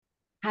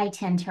Hi,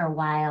 Tend Her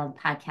Wild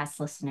podcast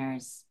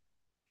listeners.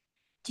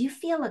 Do you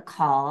feel a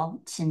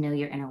call to know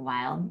your inner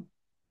wild,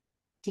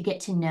 to get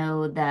to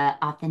know the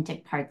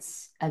authentic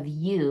parts of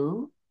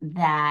you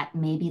that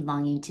may be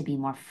longing to be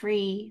more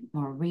free,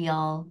 more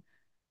real,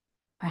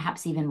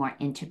 perhaps even more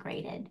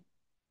integrated?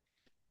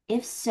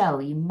 If so,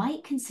 you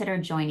might consider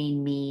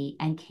joining me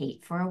and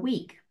Kate for a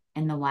week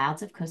in the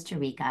wilds of Costa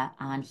Rica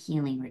on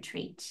healing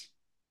retreat.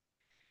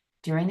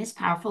 During this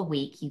powerful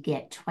week, you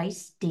get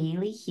twice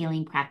daily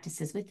healing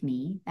practices with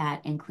me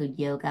that include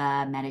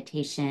yoga,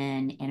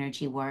 meditation,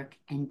 energy work,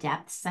 and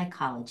depth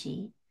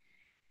psychology,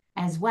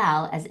 as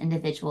well as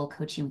individual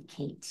coaching with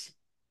Kate.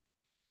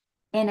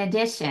 In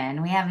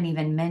addition, we haven't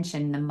even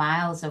mentioned the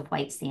miles of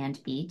white sand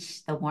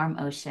beach, the warm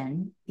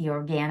ocean, the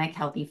organic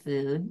healthy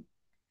food,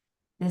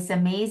 this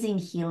amazing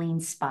healing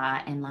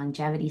spa and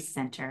longevity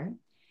center,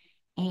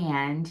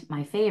 and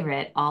my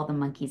favorite, all the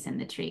monkeys in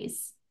the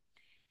trees.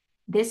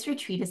 This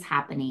retreat is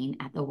happening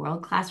at the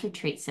world-class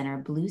retreat center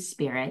Blue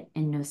Spirit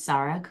in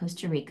Nosara,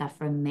 Costa Rica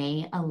from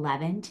May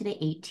 11 to the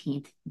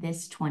 18th,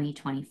 this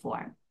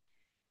 2024.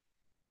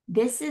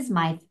 This is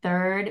my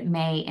third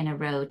May in a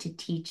row to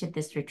teach at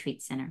this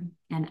retreat center,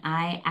 and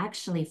I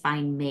actually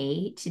find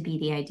May to be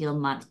the ideal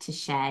month to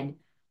shed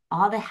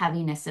all the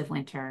heaviness of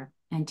winter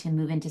and to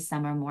move into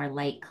summer more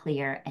light,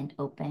 clear, and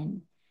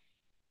open.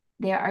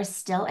 There are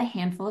still a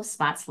handful of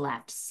spots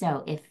left,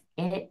 so if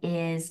it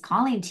is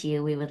calling to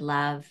you, we would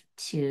love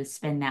to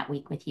spend that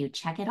week with you.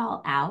 Check it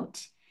all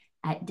out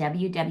at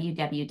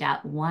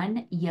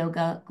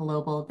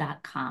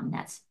www.oneyogaglobal.com.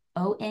 That's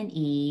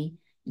ONE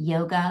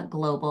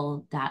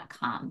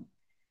yogaglobal.com.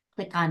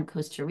 Click on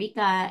Costa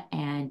Rica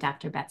and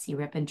Dr. Betsy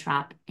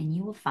Rippentrop, and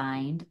you will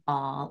find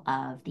all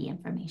of the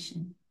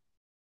information.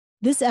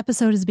 This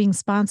episode is being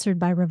sponsored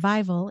by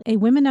Revival, a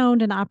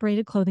women-owned and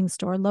operated clothing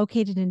store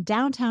located in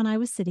downtown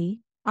Iowa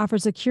City,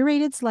 offers a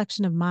curated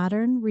selection of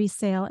modern,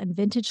 resale, and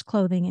vintage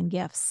clothing and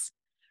gifts.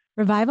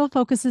 Revival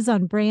focuses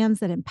on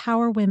brands that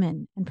empower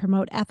women and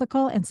promote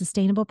ethical and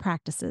sustainable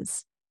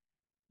practices,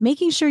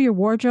 making sure your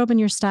wardrobe and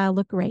your style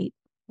look great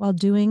while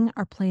doing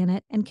our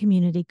planet and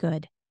community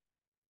good.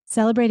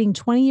 Celebrating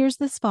 20 years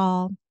this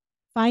fall,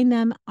 find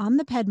them on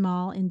the Ped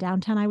Mall in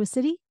downtown Iowa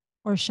City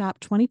or shop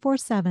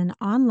 24/7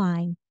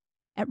 online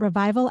at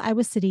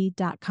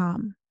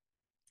revivaliowacity.com.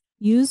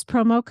 Use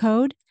promo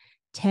code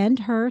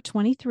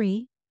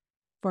TENDHER23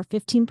 for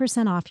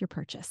 15% off your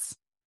purchase.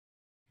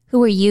 Who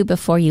were you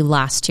before you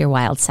lost your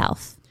wild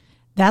self?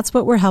 That's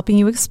what we're helping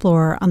you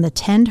explore on the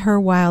Tend Her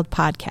Wild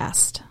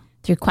podcast.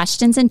 Through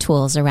questions and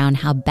tools around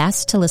how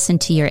best to listen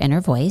to your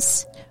inner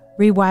voice,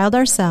 rewild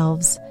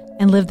ourselves,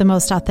 and live the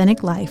most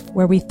authentic life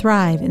where we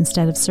thrive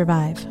instead of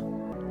survive.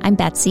 I'm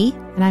Betsy.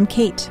 And I'm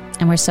Kate.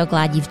 And we're so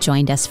glad you've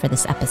joined us for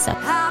this episode.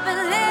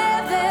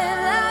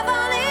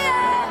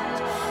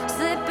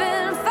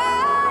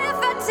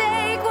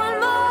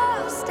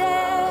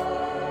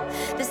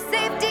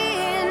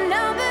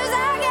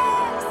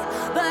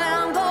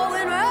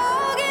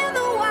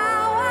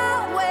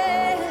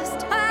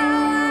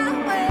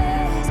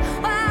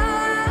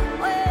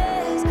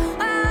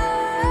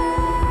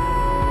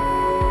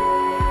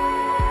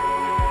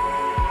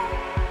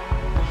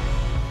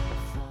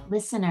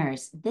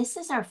 Listeners, this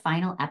is our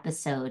final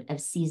episode of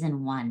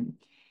season 1,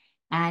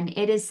 and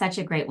it is such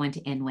a great one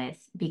to end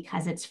with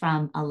because it's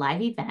from a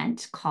live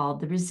event called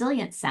the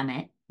Resilience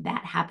Summit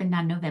that happened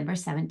on November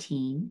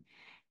 17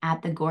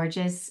 at the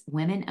gorgeous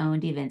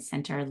women-owned event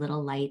center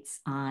Little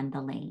Lights on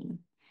the Lane.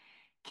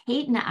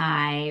 Kate and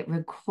I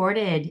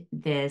recorded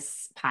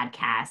this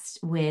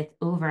podcast with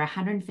over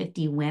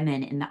 150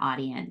 women in the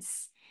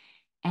audience.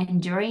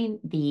 And during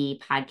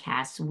the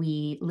podcast,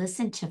 we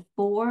listened to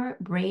 4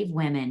 brave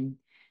women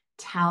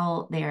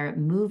tell their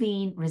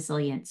moving,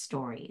 resilient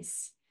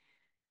stories.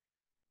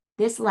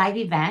 This live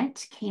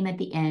event came at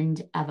the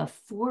end of a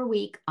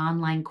 4-week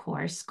online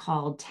course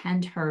called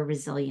Tend Her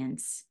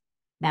Resilience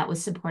that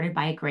was supported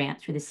by a grant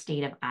through the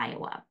state of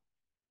Iowa.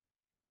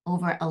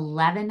 Over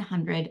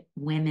 1,100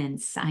 women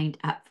signed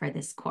up for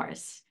this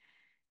course,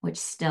 which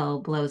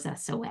still blows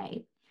us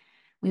away.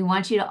 We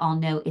want you to all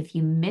know if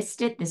you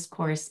missed it, this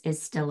course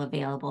is still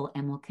available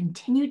and will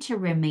continue to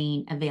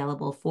remain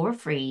available for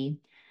free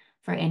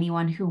for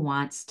anyone who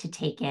wants to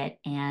take it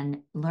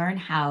and learn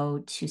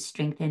how to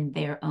strengthen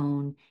their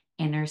own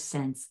inner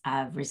sense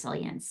of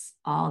resilience.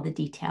 All the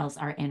details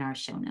are in our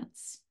show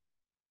notes.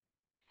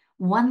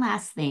 One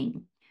last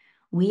thing.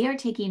 We are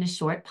taking a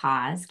short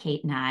pause,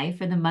 Kate and I,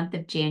 for the month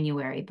of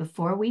January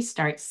before we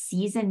start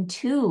season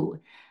 2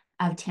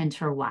 of Tend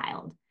Her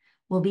Wild.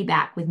 We'll be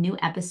back with new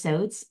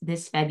episodes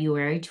this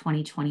February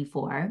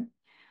 2024.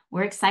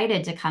 We're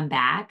excited to come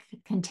back,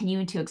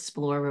 continuing to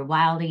explore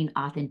rewilding,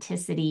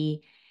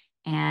 authenticity,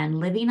 and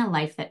living a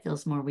life that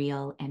feels more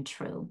real and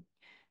true.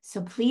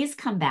 So please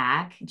come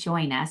back,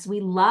 join us.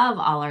 We love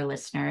all our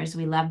listeners.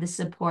 We love the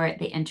support,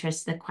 the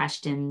interest, the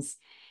questions,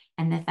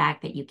 and the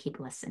fact that you keep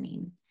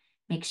listening.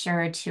 Make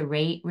sure to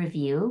rate,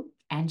 review,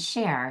 and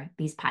share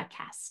these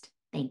podcasts.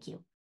 Thank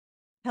you.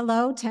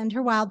 Hello, Tend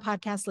Her Wild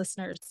podcast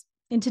listeners.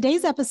 In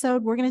today's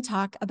episode, we're going to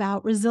talk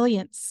about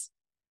resilience.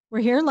 We're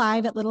here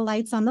live at Little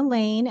Lights on the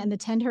Lane and the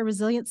Tend Her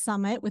Resilience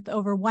Summit with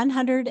over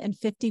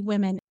 150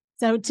 women.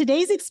 So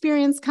today's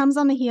experience comes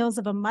on the heels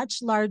of a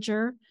much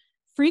larger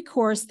free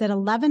course that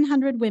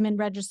 1,100 women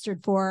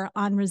registered for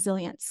on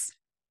resilience.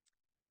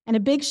 And a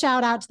big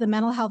shout out to the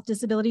Mental Health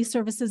Disability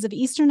Services of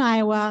Eastern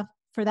Iowa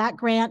for that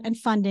grant and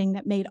funding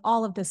that made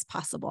all of this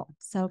possible.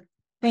 So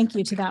thank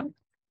you to them.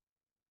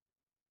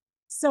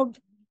 So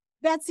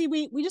Betsy,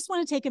 we just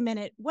want to take a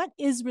minute. What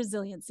is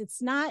resilience?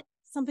 It's not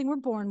something we're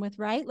born with,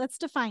 right? Let's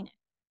define it.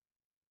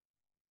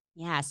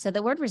 Yeah, so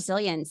the word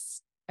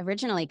resilience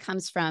originally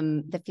comes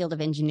from the field of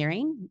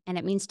engineering, and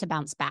it means to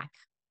bounce back.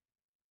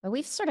 But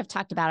we've sort of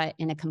talked about it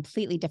in a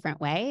completely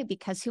different way,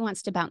 because who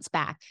wants to bounce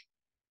back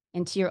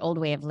into your old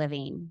way of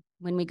living?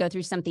 When we go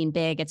through something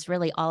big, it's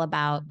really all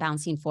about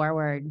bouncing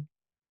forward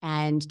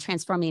and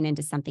transforming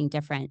into something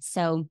different.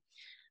 So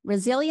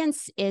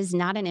resilience is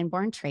not an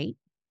inborn trait.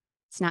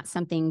 It's not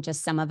something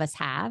just some of us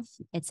have.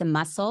 It's a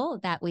muscle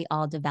that we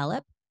all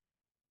develop.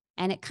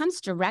 And it comes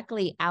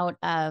directly out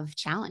of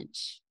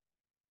challenge.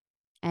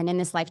 And in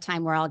this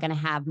lifetime, we're all going to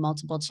have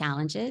multiple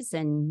challenges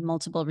and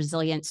multiple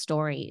resilient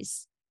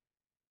stories.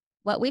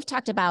 What we've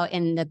talked about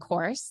in the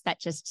course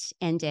that just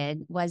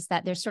ended was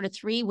that there's sort of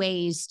 3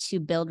 ways to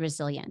build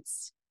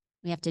resilience.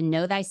 We have to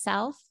know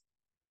thyself,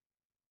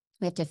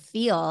 we have to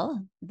feel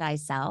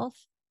thyself,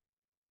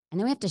 and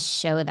then we have to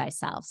show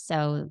thyself.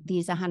 So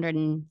these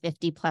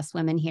 150 plus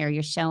women here,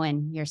 you're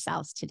showing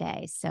yourselves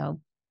today.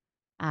 So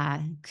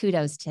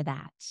kudos to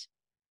that.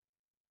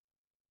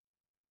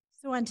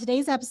 So on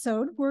today's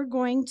episode, we're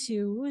going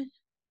to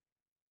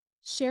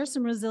share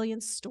some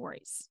resilience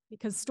stories,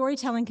 because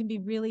storytelling can be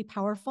really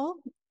powerful.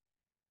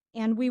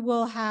 And we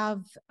will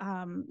have,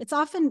 it's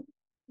often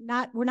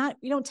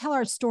we don't tell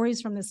our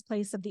stories from this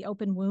place of the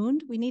open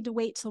wound. We need to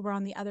wait till we're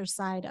on the other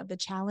side of the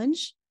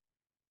challenge.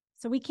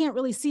 So we can't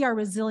really see our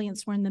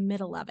resilience. We're in the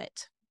middle of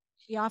it.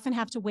 We often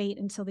have to wait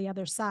until the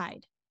other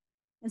side.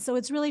 And so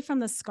it's really from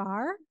the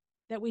scar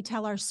that we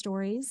tell our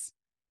stories,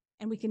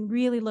 and we can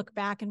really look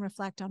back and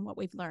reflect on what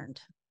we've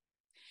learned.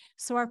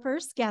 So our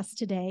first guest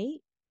today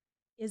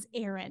is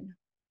Erin.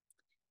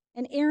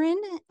 And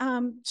Erin,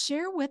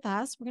 share with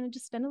us, we're going to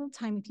just spend a little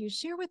time with you,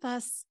 share with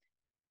us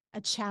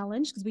a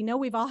challenge, because we know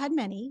we've all had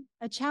many,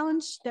 a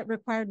challenge that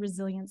required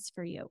resilience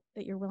for you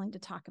that you're willing to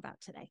talk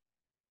about today.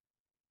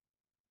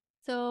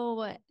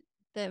 So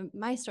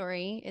my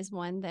story is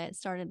one that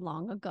started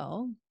long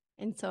ago.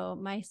 And so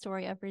my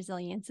story of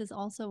resilience is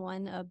also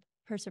one of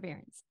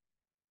perseverance.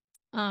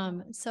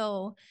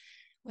 So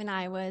when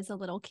I was a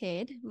little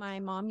kid, my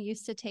mom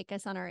used to take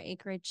us on our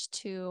acreage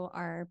to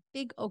our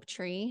big oak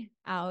tree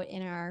out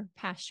in our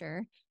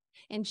pasture.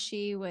 And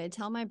she would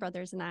tell my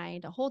brothers and I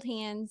to hold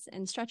hands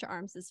and stretch our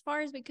arms as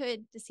far as we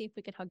could to see if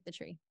we could hug the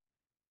tree.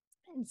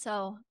 And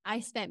so I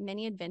spent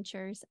many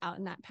adventures out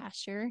in that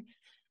pasture,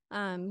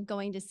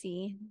 going to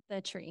see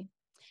the tree.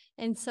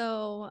 And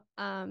so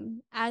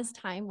as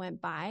time went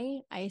by,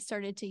 I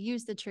started to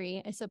use the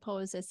tree, I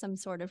suppose, as some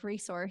sort of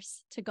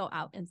resource to go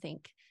out and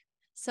think.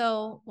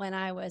 So when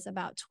I was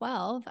about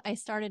 12, I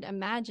started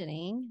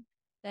imagining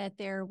that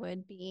there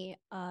would be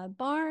a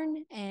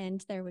barn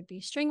and there would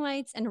be string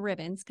lights and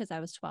ribbons, because I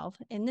was 12,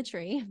 in the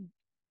tree,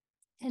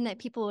 and that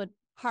people would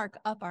park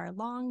up our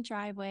long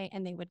driveway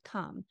and they would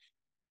come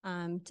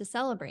to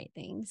celebrate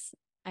things.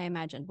 I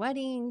imagined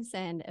weddings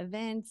and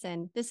events,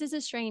 and this is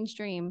a strange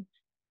dream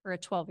for a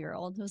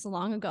 12-year-old. It was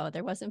long ago.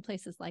 There wasn't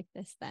places like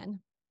this then.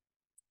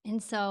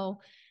 And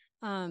so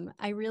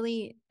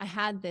I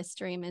had this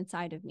dream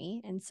inside of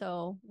me. And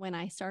so when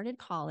I started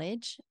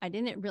college, I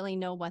didn't really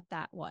know what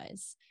that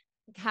was.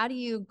 Like, how do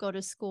you go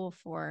to school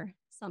for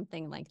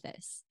something like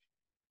this?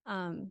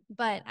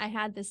 But I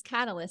had this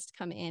catalyst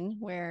come in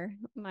where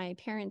my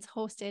parents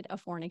hosted a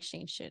foreign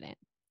exchange student,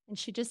 and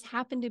she just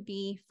happened to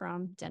be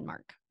from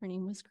Denmark. Her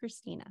name was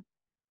Christina.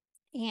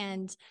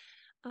 And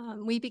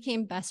we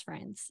became best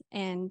friends,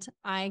 and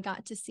I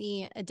got to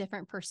see a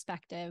different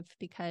perspective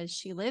because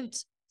she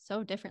lived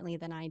so differently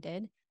than I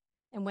did.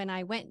 And when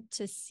I went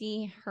to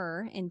see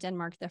her in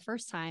Denmark the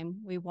first time,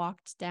 we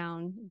walked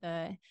down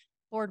the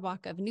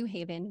boardwalk of New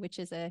Haven, which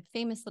is a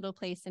famous little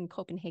place in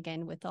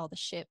Copenhagen with all the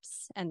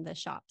ships and the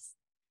shops.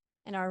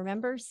 And I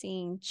remember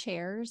seeing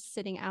chairs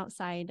sitting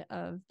outside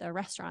of the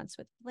restaurants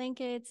with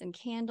blankets and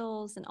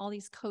candles and all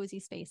these cozy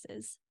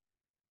spaces.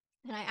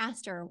 And I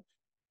asked her,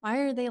 why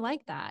are they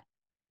like that?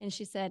 And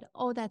she said,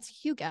 oh,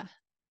 that's Hygge.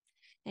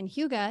 And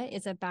Hygge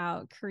is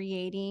about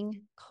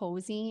creating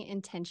cozy,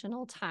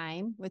 intentional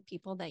time with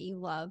people that you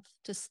love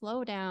to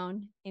slow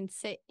down and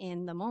sit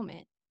in the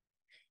moment.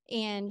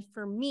 And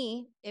for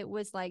me, it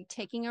was like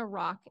taking a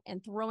rock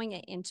and throwing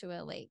it into a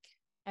lake.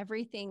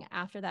 Everything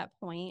after that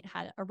point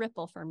had a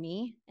ripple for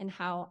me and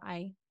how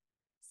I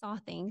saw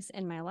things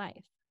in my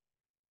life.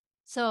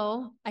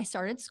 So I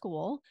started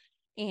school,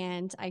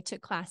 and I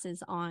took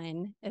classes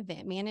on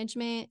event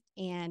management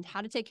and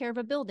how to take care of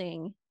a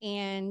building,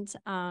 and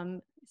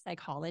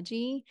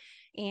psychology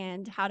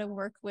and how to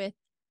work with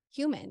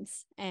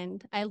humans.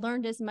 And I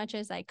learned as much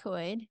as I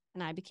could,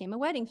 and I became a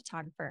wedding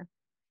photographer.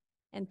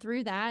 And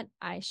through that,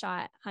 I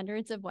shot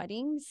hundreds of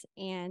weddings,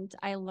 and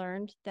I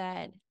learned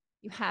that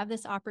you have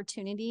this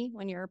opportunity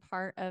when you're a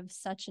part of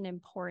such an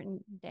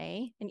important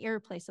day, an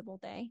irreplaceable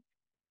day,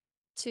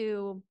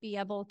 to be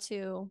able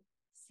to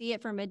see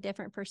it from a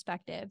different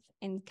perspective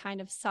and kind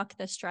of suck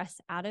the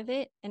stress out of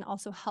it, and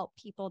also help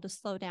people to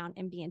slow down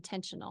and be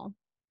intentional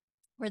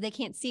where they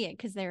can't see it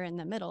because they're in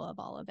the middle of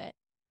all of it.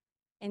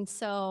 And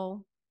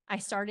so I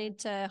started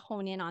to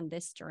hone in on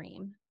this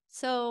dream.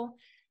 So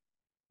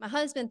my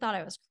husband thought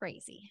I was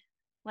crazy.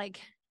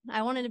 Like,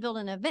 I wanted to build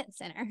an event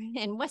center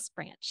in West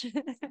Branch.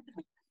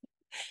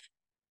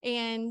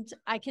 And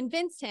I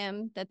convinced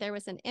him that there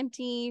was an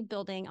empty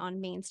building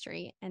on Main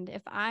Street. And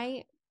if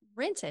I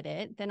rented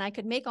it, then I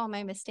could make all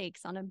my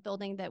mistakes on a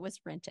building that was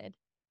rented.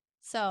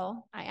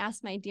 So I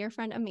asked my dear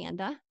friend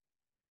Amanda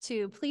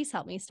to please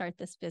help me start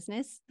this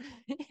business.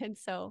 And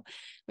so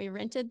we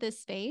rented this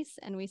space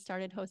and we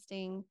started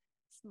hosting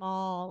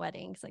small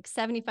weddings. Like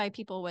 75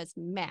 people was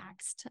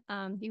maxed.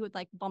 You would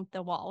like bump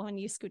the wall when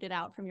you scooted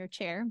out from your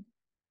chair.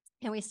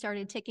 And we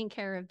started taking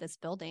care of this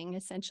building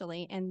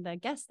essentially and the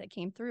guests that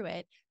came through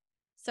it.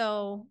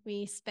 So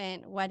we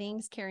spent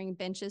weddings carrying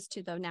benches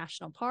to the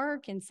national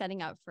park and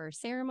setting up for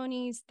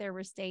ceremonies. There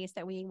was days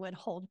that we would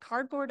hold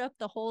cardboard up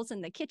the holes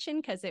in the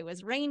kitchen because it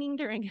was raining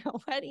during a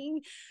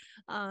wedding.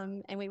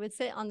 And we would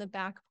sit on the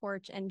back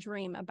porch and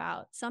dream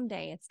about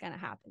someday it's going to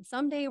happen.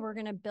 Someday we're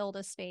going to build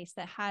a space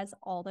that has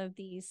all of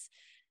these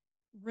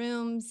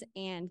rooms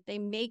and they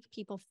make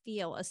people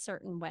feel a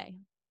certain way.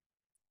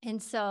 And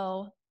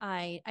so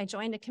I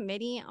joined a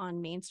committee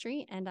on Main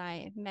Street and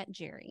I met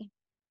Jerry.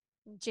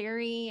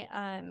 Jerry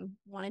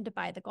wanted to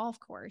buy the golf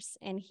course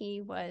and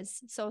he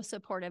was so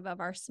supportive of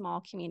our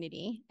small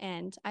community.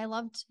 And I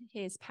loved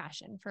his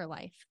passion for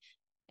life.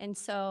 And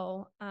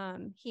so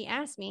he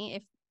asked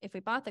me if we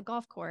bought the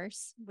golf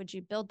course, would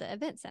you build the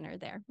event center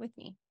there with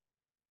me?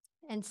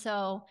 And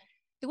so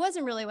it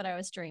wasn't really what I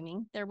was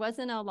dreaming. There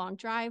wasn't a long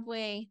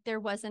driveway. There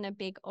wasn't a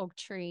big oak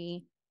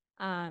tree.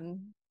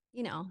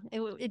 You know,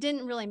 it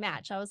didn't really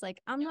match. I was like,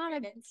 I'm not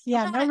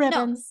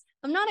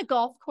a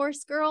golf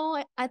course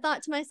girl, I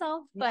thought to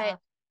myself, but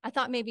I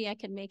thought maybe I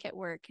could make it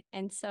work.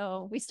 And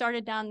so we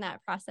started down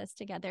that process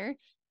together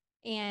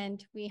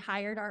and we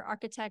hired our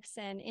architects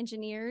and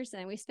engineers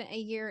and we spent a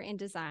year in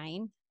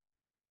design.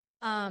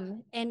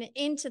 And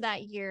into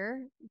that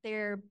year,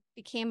 there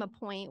became a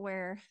point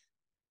where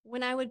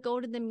when I would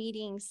go to the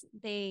meetings,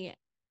 they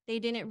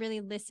didn't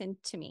really listen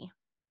to me.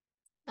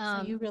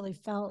 So you really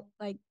felt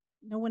like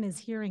no one is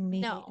hearing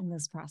me in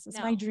this process.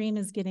 No. My dream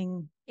is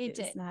getting, it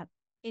did.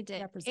 It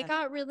did. It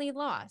got really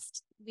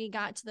lost. We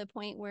got to the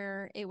point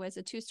where it was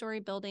a 2-story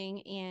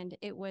building and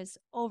it was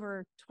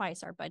over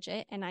twice our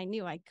budget. And I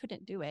knew I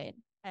couldn't do it.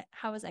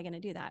 How was I going to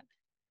do that?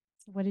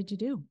 What did you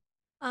do?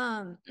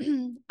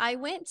 I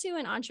went to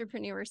an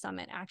entrepreneur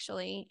summit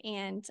actually,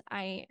 and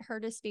I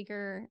heard a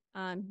speaker,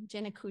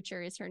 Jenna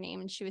Kutcher is her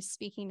name. And she was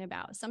speaking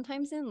about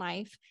sometimes in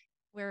life,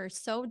 we're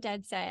so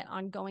dead set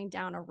on going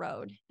down a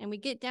road and we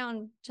get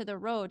down to the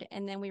road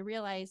and then we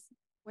realize,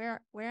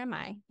 where am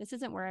I? This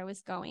isn't where I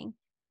was going.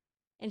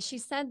 And she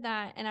said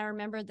that, and I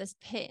remember this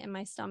pit in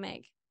my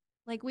stomach.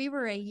 Like we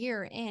were a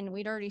year in,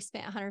 we'd already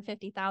spent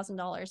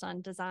 $150,000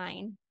 on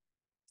design.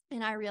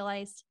 And I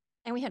realized,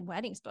 and we had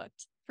weddings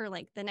booked for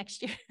like the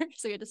next year.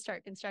 So we had to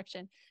start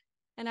construction.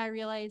 And I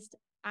realized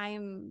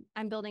I'm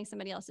building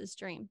somebody else's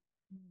dream.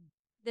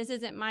 This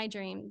isn't my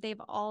dream. They've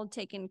all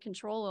taken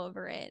control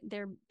over it.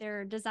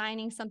 They're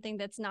designing something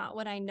that's not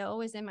what I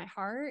know is in my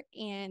heart,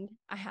 and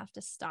I have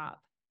to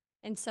stop.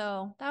 And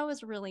so that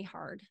was really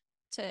hard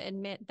to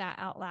admit that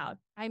out loud.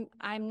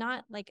 I'm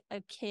not like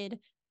a kid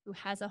who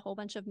has a whole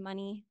bunch of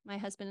money. My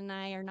husband and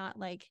I are not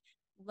like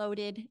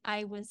loaded.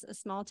 I was a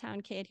small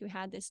town kid who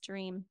had this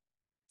dream,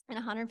 and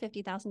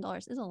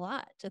 $150,000 is a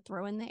lot to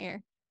throw in the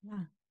air.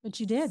 Yeah. But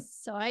you did.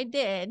 So I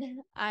did.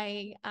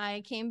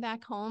 I came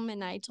back home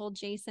and I told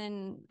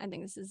Jason, I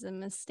think this is a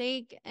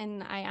mistake.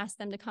 And I asked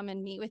them to come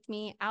and meet with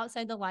me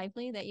outside the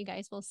Lively that you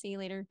guys will see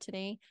later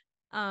today.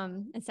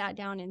 And sat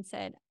down and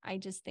said, I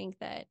just think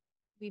that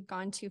we've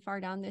gone too far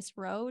down this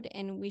road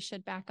and we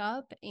should back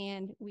up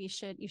and you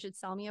should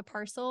sell me a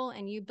parcel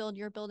and you build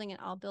your building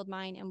and I'll build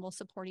mine and we'll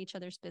support each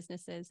other's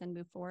businesses and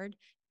move forward.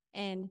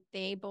 And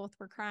they both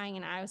were crying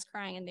and I was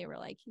crying and they were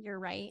like, you're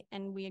right.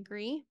 And we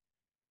agree.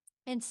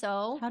 And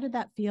so how did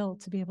that feel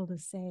to be able to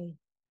say?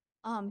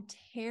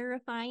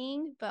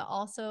 Terrifying, but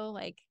also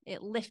like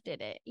it lifted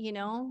it, you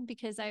know,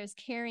 because I was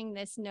carrying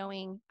this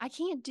knowing I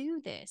can't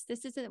do this.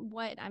 This isn't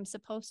what I'm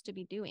supposed to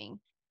be doing.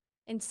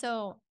 And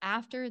so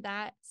after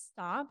that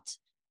stopped,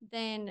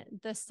 then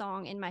the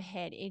song in my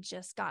head, it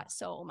just got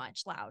so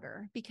much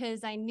louder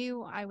because I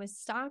knew I was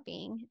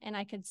stopping and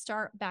I could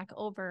start back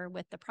over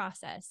with the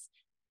process.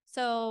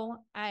 So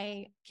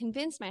I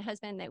convinced my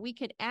husband that we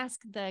could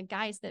ask the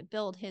guys that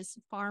build his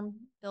farm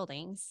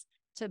buildings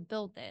to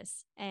build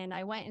this. And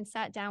I went and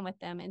sat down with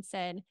them and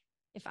said,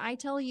 if I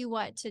tell you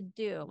what to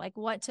do, like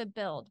what to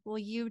build, will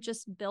you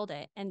just build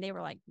it? And they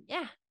were like,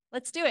 yeah,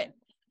 let's do it.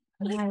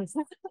 Nice.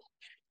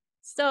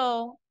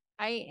 So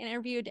I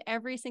interviewed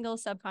every single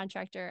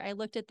subcontractor. I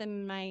looked at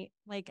them in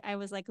I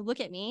was like, look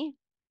at me.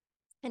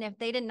 And if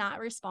they did not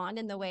respond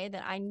in the way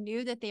that I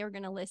knew that they were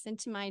going to listen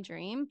to my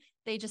dream,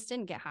 they just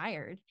didn't get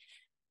hired.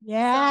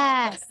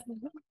 Yes.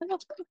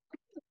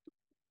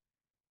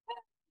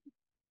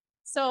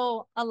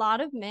 So a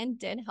lot of men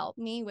did help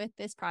me with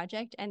this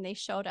project, and they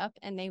showed up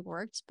and they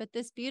worked. But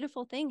this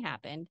beautiful thing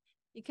happened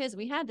because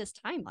we had this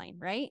timeline,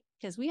 right?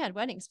 Because we had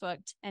weddings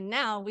booked, and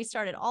now we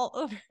started all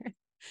over.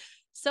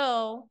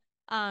 So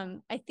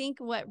I think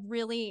what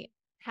really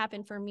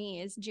happened for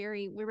me is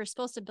Jerry, we were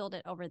supposed to build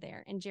it over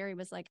there. And Jerry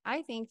was like,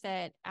 I think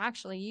that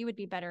actually you would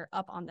be better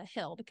up on the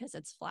hill because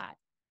it's flat.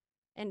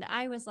 And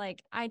I was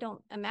like, I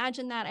don't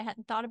imagine that. I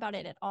hadn't thought about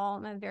it at all.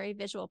 I'm a very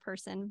visual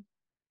person.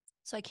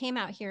 So I came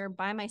out here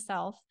by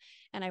myself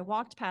and I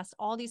walked past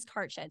all these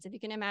cart sheds. If you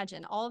can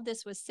imagine, all of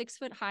this was 6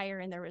 foot higher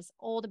and there was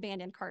old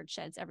abandoned cart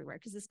sheds everywhere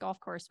because this golf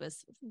course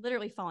was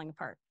literally falling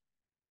apart.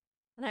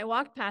 And I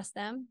walked past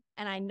them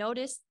and I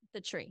noticed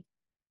the tree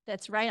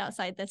that's right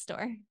outside this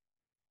door.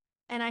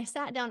 And I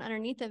sat down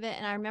underneath of it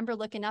and I remember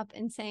looking up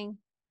and saying,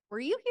 were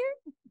you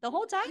here the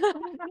whole time?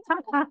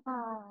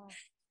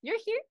 You're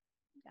here?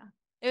 Yeah,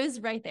 it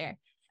was right there.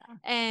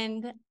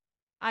 And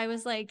I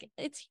was like,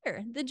 it's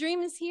here. The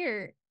dream is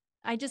here.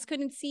 I just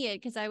couldn't see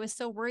it because I was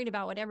so worried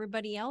about what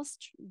everybody else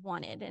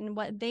wanted and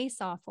what they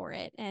saw for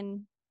it.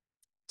 And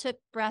took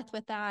breath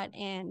with that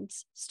and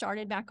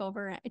started back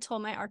over. I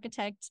told my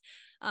architect,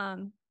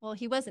 well,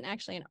 he wasn't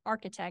actually an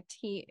architect.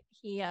 He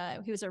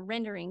was a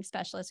rendering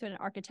specialist who had an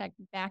architect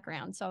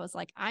background. So I was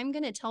like, I'm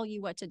going to tell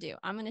you what to do.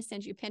 I'm going to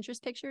send you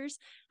Pinterest pictures.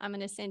 I'm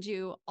going to send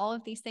you all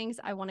of these things.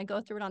 I want to go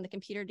through it on the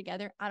computer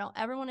together. I don't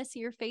ever want to see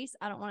your face.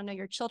 I don't want to know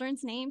your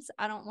children's names.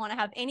 I don't want to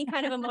have any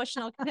kind of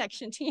emotional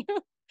connection to you.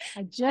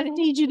 I just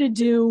need you to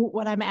do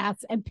what I'm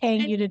asked and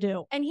paying you to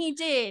do. And he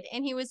did.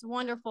 And he was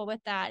wonderful with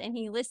that. And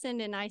he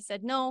listened. And I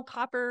said, no,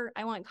 copper.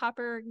 I want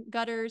copper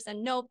gutters.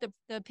 And nope,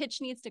 the pitch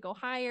needs to go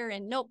higher.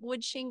 And nope,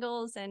 wood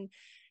shingles. And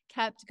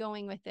kept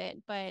going with it.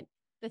 But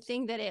the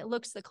thing that it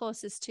looks the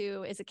closest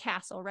to is a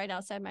castle right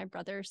outside my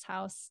brother's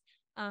house,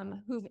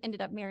 who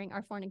ended up marrying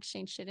our foreign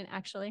exchange student,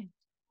 actually.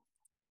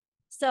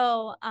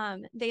 So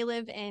they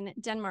live in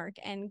Denmark,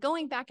 and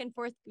going back and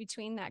forth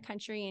between that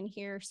country and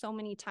here so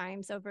many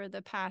times over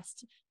the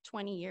past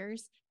 20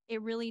 years,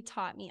 it really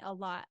taught me a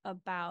lot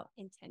about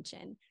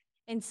intention.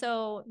 And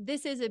so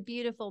this is a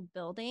beautiful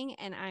building,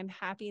 and I'm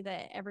happy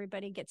that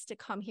everybody gets to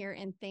come here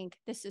and think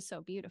this is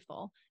so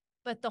beautiful.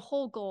 But the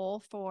whole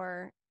goal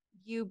for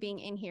you being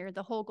in here,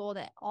 the whole goal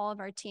that all of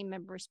our team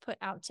members put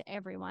out to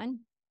everyone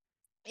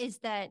is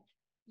that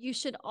you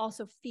should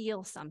also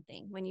feel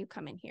something when you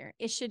come in here.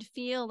 It should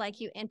feel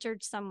like you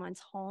entered someone's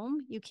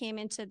home. You came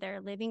into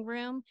their living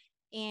room,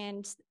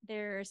 and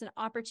there's an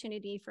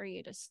opportunity for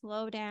you to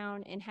slow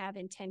down and have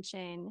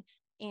intention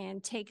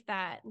and take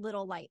that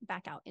little light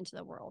back out into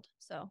the world.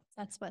 So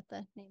that's what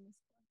the name is.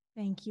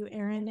 Thank you,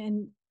 Erin.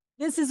 And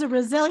this is a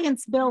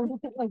resilience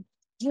build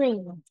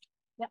dream.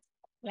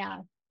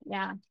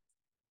 Yeah.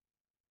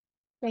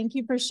 Thank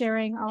you for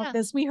sharing all of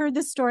this. We heard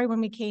this story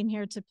when we came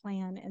here to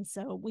plan. And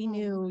so we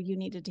knew you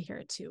needed to hear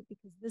it too,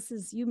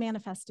 because you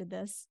manifested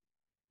this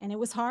and it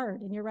was hard.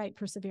 And you're right,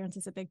 perseverance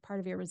is a big part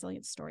of your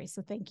resilience story.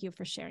 So thank you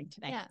for sharing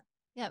today.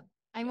 Yeah.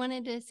 I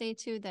wanted to say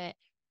too that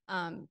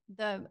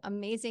the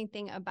amazing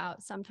thing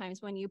about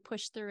sometimes when you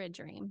push through a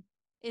dream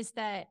is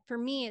that for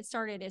me, it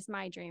started as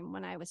my dream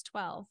when I was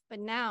 12, but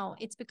now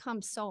it's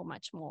become so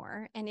much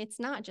more. And it's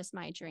not just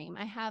my dream.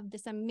 I have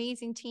this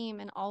amazing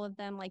team and all of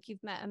them, like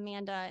you've met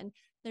Amanda, and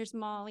there's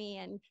Molly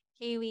and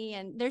Kaylee,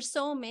 and there's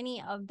so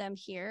many of them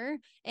here,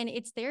 and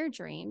it's their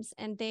dreams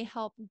and they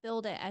help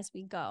build it as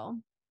we go.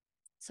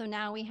 So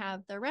now we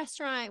have the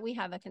restaurant, we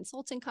have a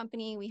consulting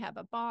company, we have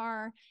a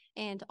bar,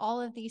 and all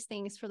of these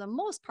things for the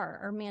most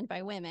part are manned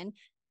by women,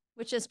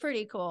 which is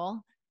pretty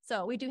cool.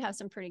 So we do have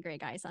some pretty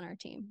great guys on our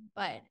team,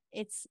 but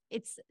it's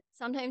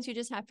sometimes you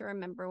just have to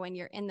remember when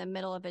you're in the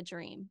middle of a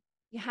dream,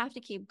 you have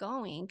to keep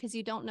going because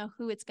you don't know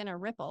who it's going to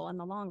ripple in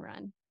the long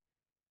run.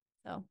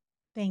 So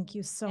thank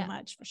you so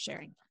much for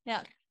sharing.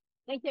 Yeah.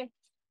 Thank you.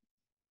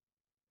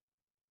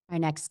 Our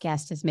next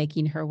guest is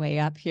making her way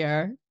up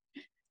here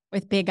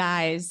with big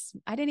eyes.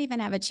 I didn't even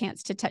have a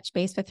chance to touch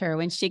base with her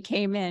when she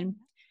came in.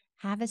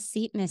 Have a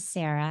seat, Miss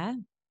Sarah.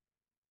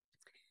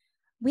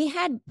 We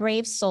had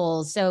Brave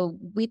Souls. So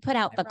we put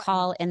out the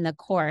call in the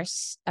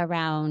course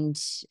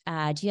around,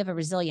 do you have a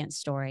resilient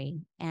story?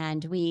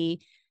 And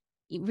we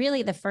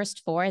really, the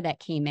first 4 that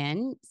came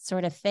in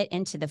sort of fit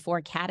into the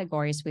 4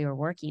 categories we were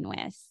working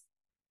with.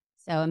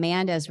 So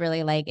Amanda's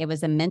really like, it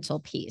was a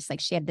mental piece. Like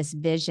she had this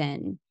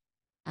vision.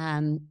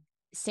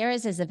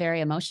 Sarah's is a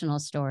very emotional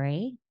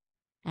story.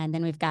 And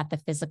then we've got the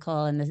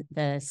physical and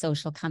the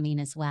social coming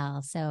as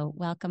well. So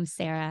welcome,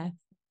 Sarah.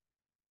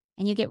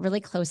 And you get really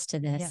close to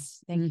this. Yes,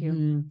 thank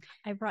you.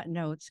 I brought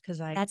notes because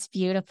That's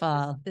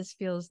beautiful. This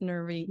feels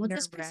nervy. We'll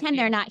just pretend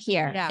they're not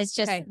here. Yeah, It's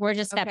just, we're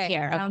just up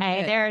here. sounds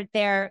Okay. good.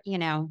 They're,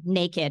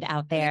 naked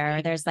out there.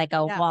 Hygge. There's like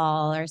a Yeah.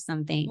 wall or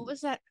something. What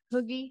was that?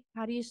 Hygge?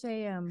 How do you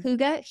say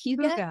Huga?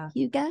 Huga.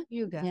 Huga?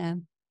 Yuga. Yeah.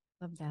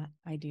 Love that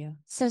idea.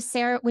 So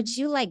Sarah, would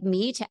you like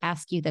me to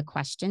ask you the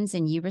questions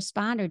and you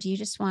respond, or do you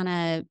just want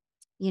to,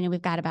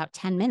 we've got about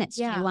 10 minutes.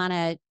 Do Yeah. you want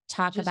to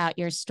talk Just- about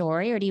your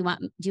story, or do you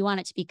want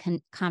it to be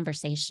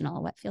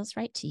conversational? What feels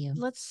right to you?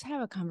 Let's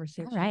have a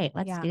conversation. All right,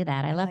 let's Yeah, do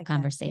that. I love like that. Yeah.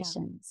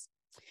 conversations.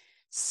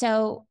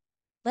 So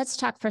let's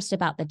talk first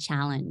about the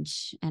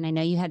challenge. And I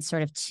know you had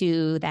sort of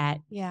two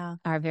that Yeah.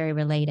 are very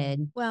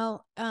related.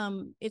 Well,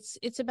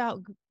 it's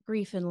about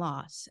grief and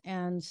loss.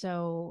 And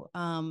so,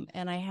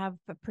 and I have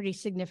a pretty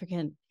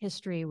significant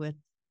history with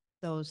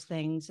those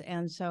things.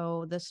 And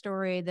so the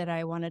story that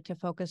I wanted to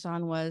focus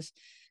on was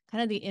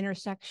kind of the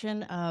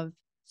intersection of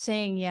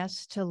saying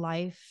yes to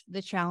life,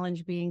 the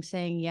challenge being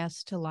saying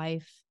yes to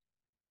life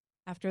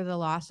after the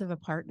loss of a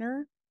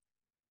partner,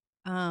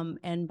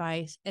 and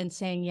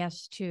saying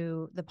yes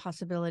to the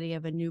possibility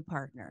of a new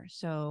partner.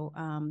 So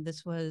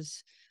this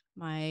was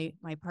my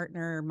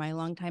partner, my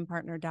longtime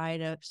partner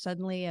died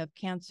suddenly of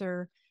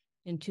cancer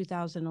in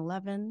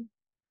 2011.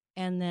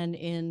 And then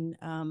in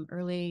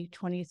early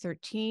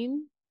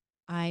 2013,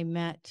 I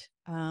met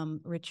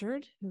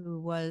Richard,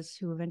 who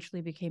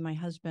eventually became my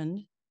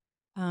husband.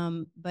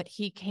 But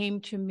he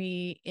came to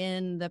me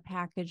in the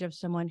package of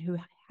someone who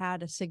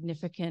had a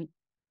significant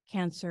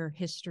cancer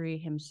history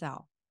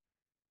himself.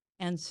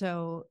 And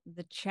so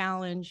the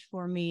challenge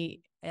for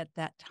me at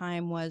that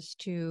time was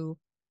to,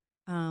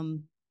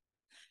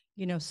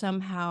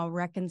 somehow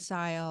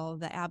reconcile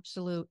the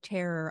absolute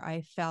terror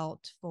I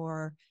felt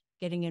for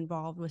getting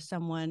involved with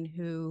someone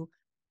who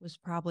was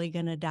probably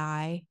going to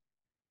die.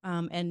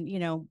 And,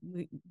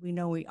 we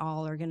know we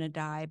all are going to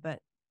die, but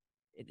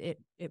it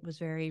was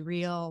very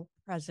real,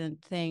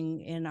 present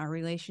thing in our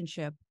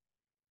relationship.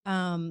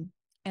 And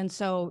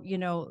so,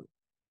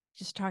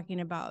 just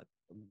talking about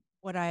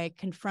what I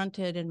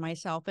confronted in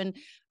myself. And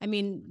I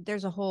mean,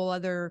 there's a whole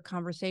other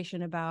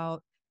conversation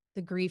about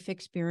the grief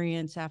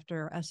experience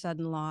after a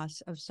sudden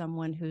loss of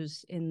someone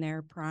who's in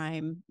their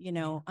prime,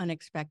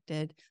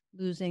 unexpected,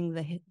 losing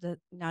the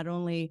not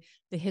only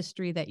the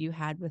history that you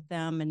had with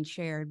them and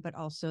shared, but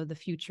also the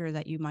future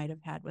that you might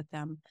have had with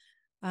them.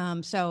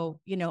 So,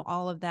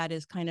 all of that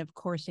is kind of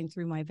coursing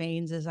through my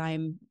veins as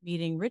I'm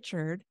meeting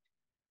Richard,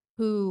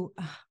 who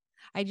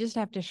I just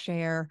have to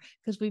share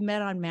because we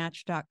met on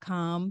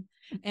Match.com,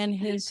 and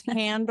his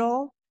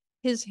handle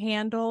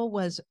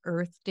was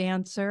Earth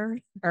Dancer.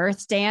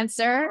 Earth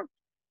Dancer,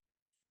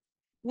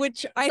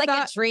 Which it's I like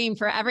thought a dream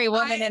for every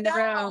woman in the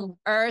room.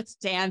 Earth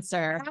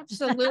Dancer.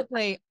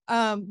 absolutely.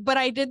 But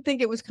I did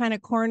think it was kind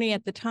of corny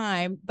at the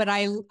time, but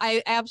I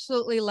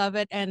absolutely love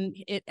it, and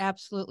it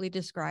absolutely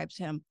describes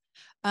him.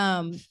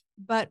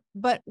 But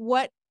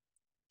what?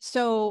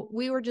 So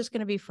we were just going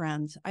to be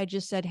friends. I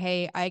just said,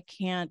 "Hey, I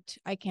can't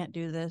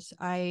do this.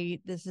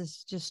 This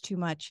is just too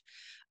much."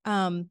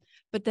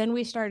 But then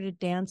we started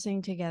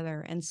dancing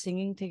together and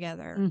singing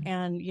together.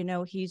 And,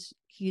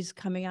 he's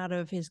coming out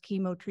of his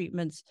chemo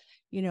treatments,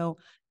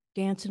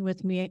 dancing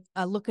with me,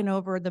 looking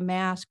over the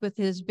mask with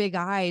his big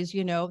eyes.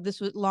 This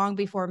was long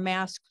before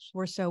masks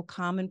were so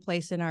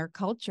commonplace in our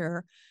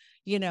culture,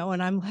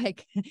 and I'm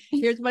like,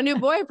 here's my new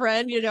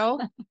boyfriend,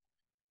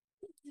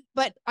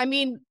 But I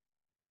mean,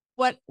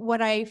 what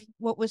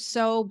was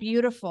so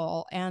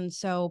beautiful and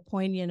so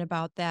poignant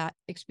about that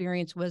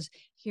experience was,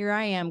 here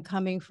I am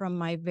coming from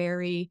my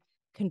very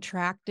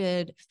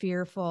contracted,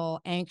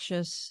 fearful,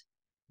 anxious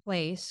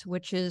place,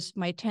 which is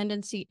my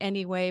tendency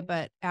anyway,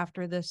 but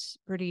after this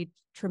pretty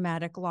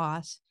traumatic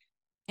loss.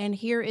 And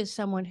here is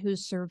someone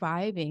who's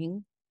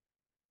surviving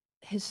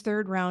his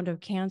third round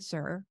of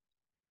cancer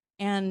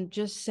and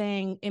just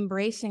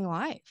embracing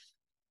life,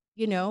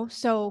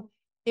 So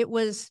it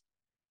was,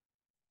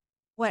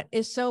 what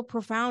is so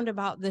profound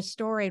about this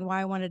story and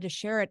why I wanted to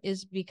share it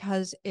is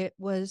because it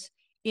was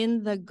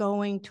in the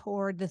going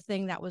toward the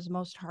thing that was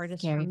most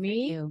hardest for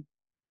me.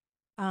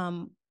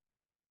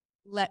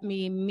 Let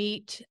me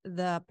meet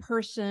the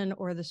person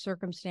or the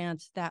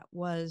circumstance that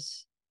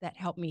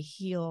helped me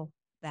heal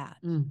that.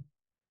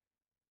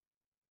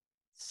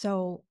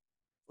 So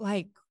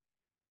like,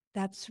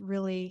 that's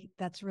really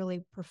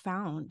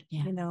profound,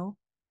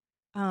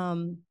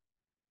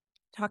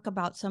 talk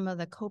about some of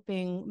the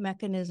coping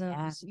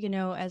mechanisms,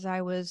 as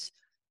I was,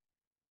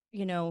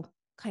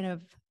 kind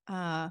of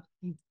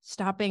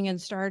stopping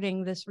and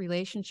starting this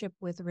relationship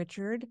with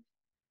Richard.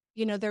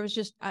 There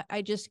was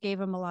I just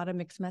gave him a lot of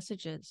mixed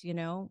messages,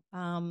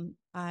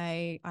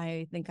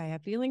 I think I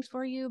have feelings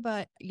for you,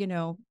 but,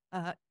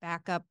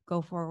 back up,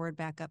 go forward,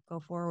 back up, go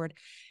forward.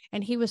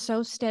 And he was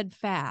so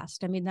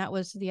steadfast. I mean, that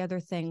was the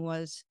other thing,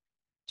 was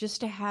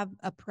just to have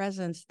a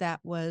presence that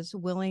was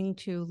willing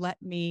to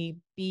let me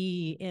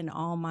be in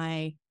all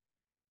my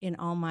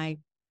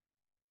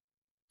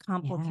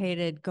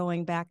complicated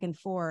going back and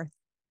forth.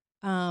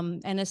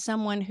 And as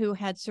someone who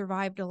had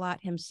survived a lot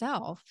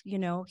himself,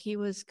 he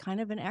was kind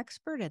of an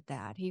expert at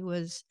that. He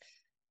was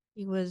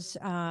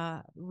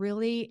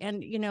really,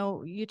 and,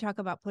 you talk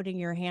about putting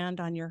your hand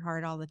on your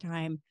heart all the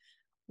time.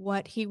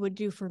 What he would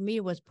do for me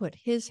was put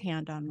his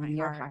hand on my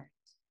heart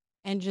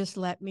and just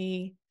let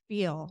me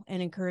feel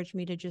and encouraged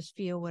me to just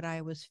feel what I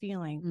was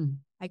feeling. Mm.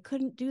 I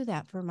couldn't do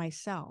that for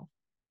myself.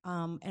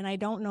 And I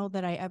don't know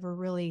that I ever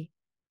really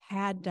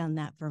had done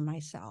that for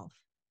myself.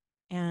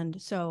 And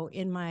so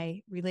in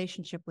my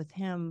relationship with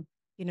him,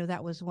 you know,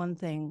 that was one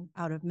thing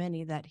out of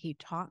many that he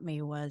taught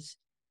me was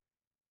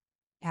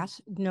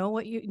know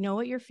what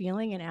you're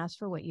feeling and ask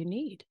for what you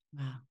need.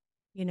 Wow.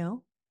 You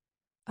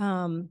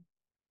know?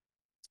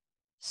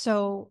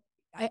 So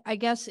I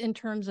guess in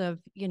terms of,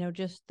 you know,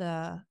 just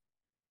the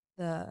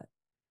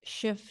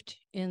shift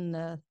in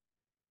the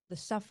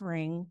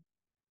suffering,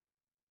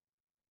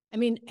 I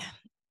mean,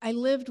 I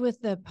lived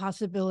with the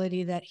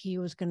possibility that he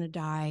was going to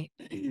die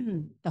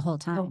The whole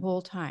time. the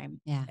whole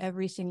time, Yeah.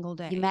 every single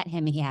day. You met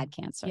him, he had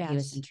cancer. He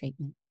was Yes. in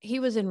treatment. He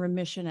was in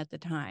remission at the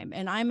time,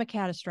 and I'm a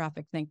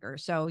catastrophic thinker.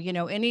 So, you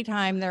know,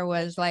 anytime there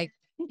was like,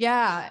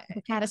 yeah,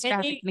 The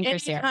catastrophic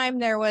thinkers here. anytime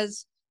there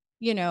was,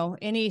 you know,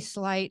 any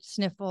slight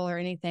sniffle or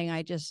anything,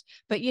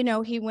 but you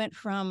know, he went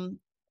from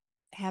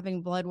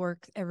having blood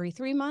work every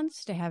 3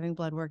 months to having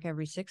blood work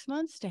every 6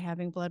 months to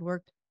having blood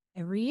work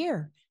every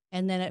year.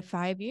 And then at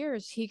 5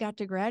 years, he got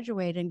to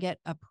graduate and get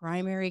a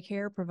primary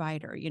care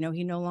provider. You know,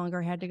 he no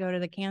longer had to go to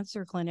the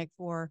cancer clinic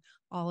for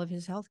all of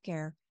his health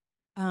care.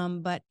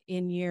 But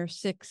in year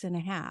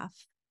 6.5,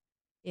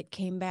 it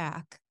came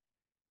back.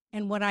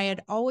 And what I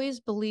had always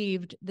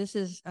believed, this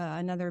is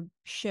another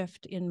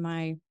shift in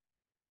my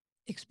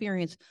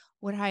experience.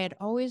 What I had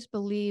always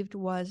believed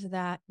was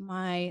that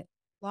my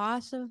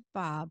loss of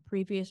Bob,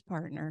 previous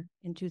partner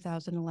in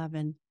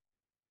 2011,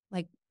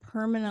 like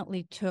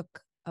permanently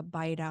took a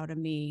bite out of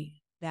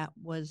me that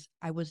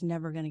I was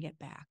never going to get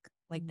back.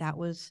 Like that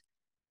was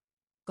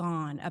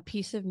gone, a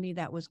piece of me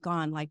that was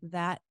gone, like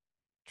that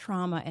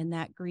trauma and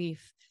that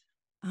grief.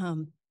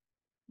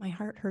 My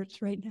heart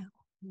hurts right now.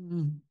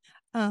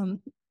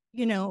 Mm.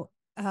 You know,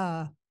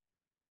 that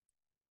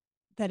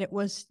it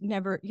was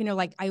never, you know,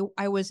 like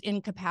I was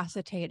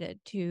incapacitated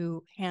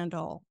to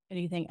handle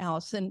anything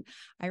else. And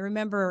I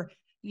remember,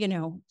 you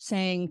know,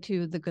 saying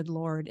to the good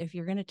Lord, if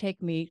you're going to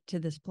take me to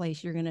this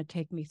place, you're going to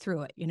take me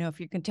through it. You know, if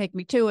you can take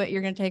me to it,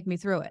 you're going to take me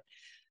through it.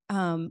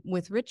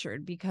 With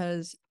Richard,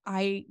 because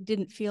I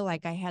didn't feel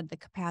like I had the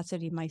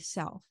capacity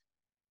myself.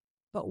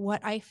 But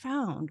what I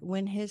found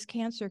when his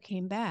cancer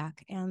came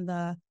back and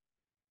the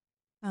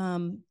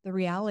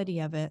reality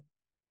of it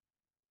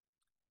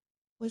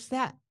was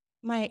that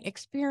my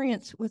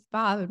experience with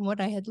Bob and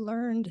what I had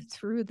learned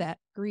through that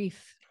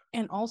grief,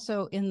 and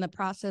also in the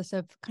process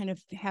of kind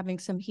of having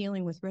some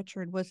healing with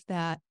Richard, was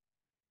that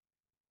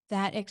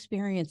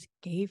experience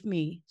gave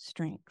me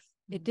strength.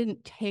 It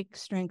didn't take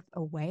strength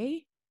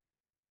away.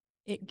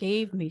 It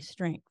gave me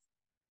strength.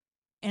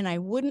 And I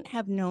wouldn't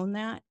have known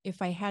that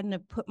if I hadn't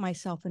have put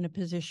myself in a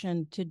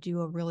position to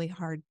do a really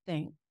hard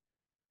thing.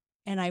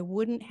 And I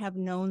wouldn't have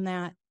known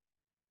that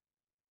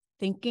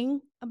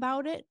thinking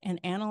about it and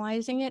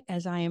analyzing it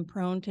as I am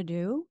prone to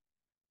do.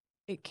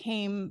 It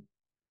came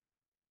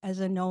as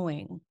a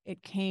knowing.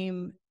 It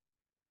came,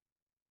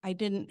 I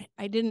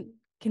didn't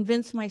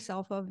convince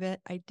myself of it.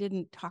 I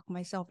didn't talk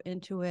myself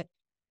into it.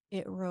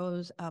 It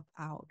rose up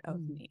out of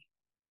me.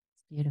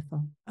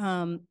 Beautiful.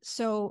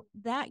 So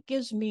that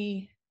gives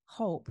me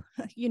hope,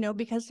 you know,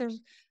 because there's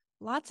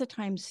lots of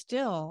times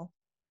still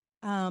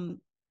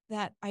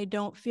that I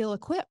don't feel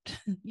equipped.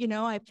 You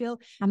know, I feel.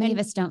 How many of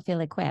us don't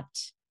feel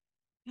equipped?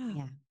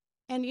 Yeah.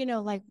 And, you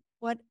know, like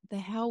what the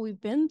hell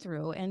we've been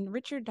through. And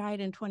Richard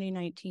died in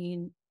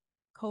 2019.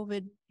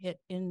 COVID hit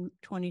in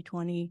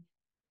 2020,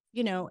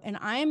 you know, and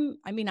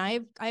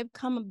I've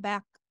come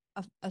back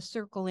a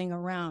circling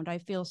around. I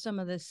feel some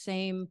of the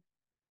same,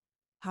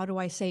 how do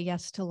I say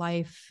yes to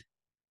life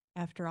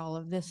after all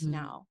of this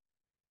now?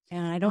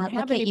 And I don't have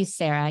look at you,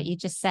 Sarah. You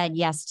just said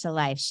yes to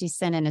life. She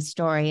sent in a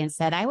story and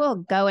said, I will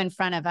go in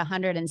front of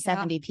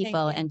 170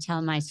 people and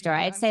tell my story.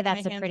 I'd say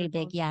that's a pretty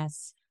big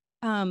yes.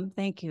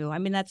 Thank you. I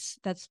mean, that's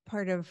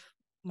part of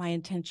my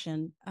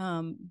intention.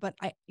 But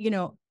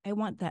I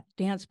want that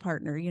dance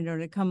partner, you know,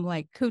 to come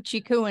like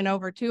coochie cooing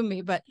over to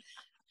me. But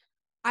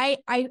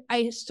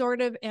I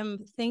sort of am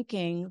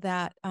thinking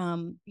that,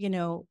 you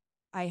know,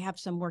 I have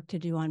some work to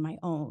do on my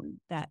own.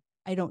 That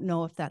I don't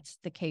know if that's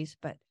the case,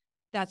 but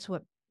that's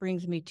what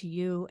brings me to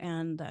you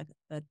and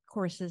the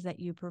courses that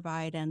you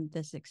provide and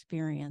this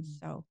experience.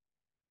 So,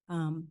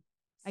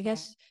 I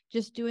guess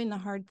just doing the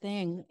hard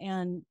thing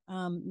and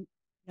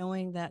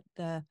knowing that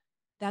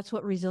that's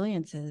what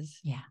resilience is.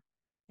 Yeah.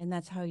 And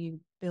that's how you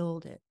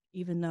build it,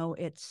 even though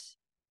it's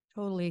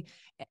totally.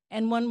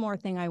 And one more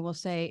thing I will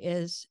say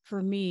is,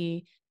 for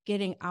me,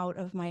 getting out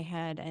of my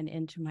head and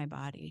into my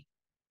body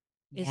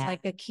is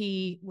like a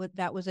key.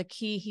 That was a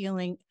key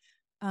healing.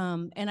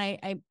 And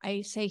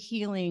I say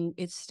healing,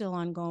 it's still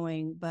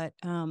ongoing, but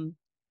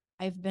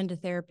I've been to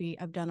therapy,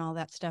 I've done all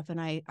that stuff, and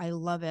I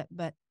love it.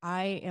 But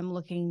I am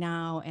looking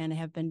now and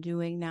have been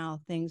doing now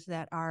things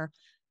that are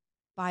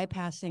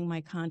bypassing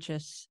my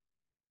conscious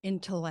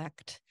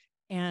intellect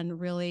and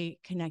really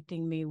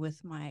connecting me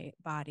with my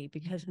body,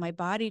 because my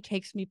body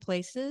takes me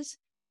places,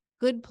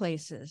 good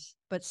places,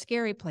 but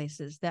scary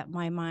places that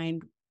my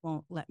mind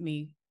won't let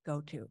me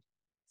go to.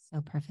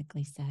 So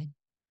perfectly said.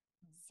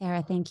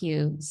 Sarah, thank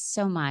you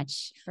so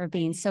much for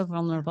being so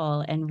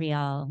vulnerable and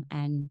real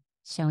and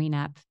showing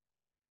up.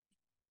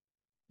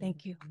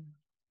 Thank you.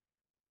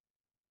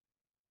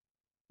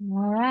 All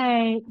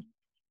right.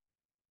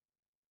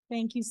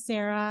 Thank you,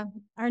 Sarah.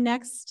 Our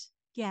next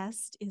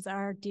guest is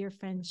our dear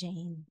friend,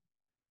 Jane.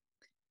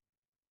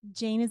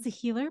 Jane is a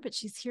healer, but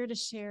she's here to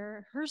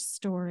share her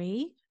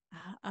story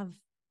of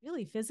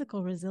really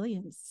physical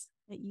resilience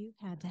that you've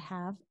had to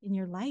have in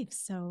your life.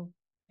 So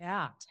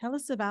Yeah. tell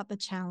us about the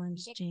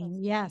challenge, Get Jane.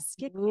 close. Yes,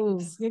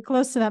 get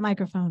close to that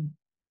microphone.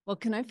 Well,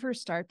 can I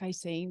first start by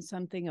saying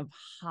something of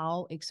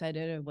how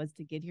excited I was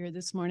to get here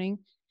this morning?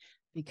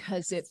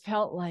 Because it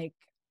felt like,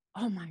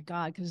 oh my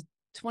God, because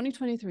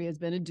 2023 has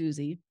been a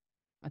doozy.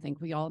 I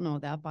think we all know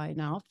that by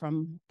now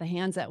from the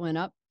hands that went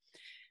up.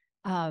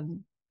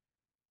 And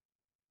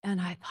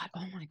I thought,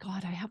 oh my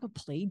God, I have a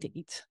play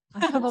date.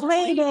 I have a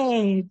Play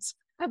date.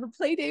 I have a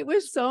play date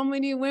with so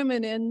many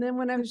women. And then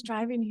when I was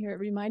driving here, it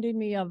reminded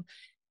me of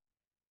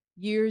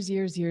years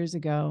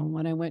ago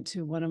when I went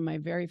to one of my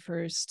very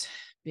first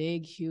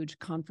big, huge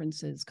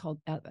conferences called,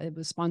 it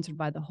was sponsored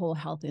by the Whole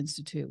Health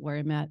Institute, where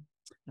I met,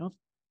 I don't know if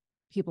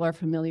people are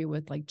familiar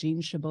with like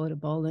Jean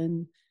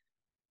Shibota-Bolin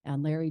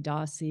and Larry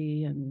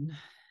Dossey. And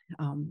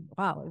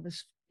wow,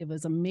 it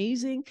was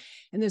amazing.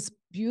 And this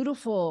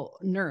beautiful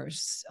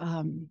nurse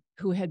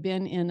who had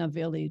been in a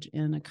village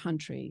in a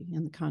country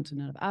in the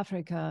continent of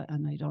Africa,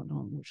 and I don't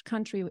know which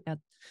country at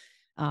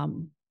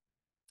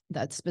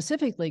that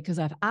specifically, because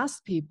I've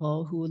asked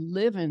people who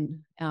live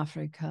in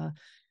Africa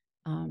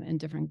in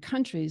different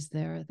countries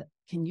there, that,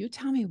 can you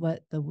tell me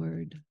what the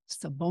word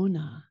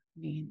Sabona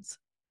means?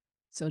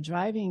 So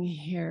driving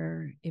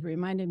here, it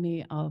reminded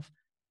me of,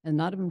 and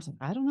a lot of them said,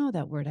 I don't know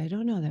that word. I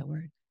don't know that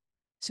word.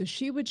 So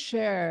she would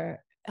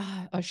share,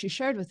 or she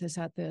shared with us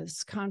at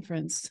this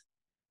conference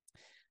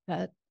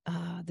that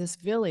this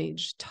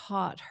village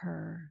taught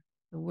her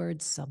the word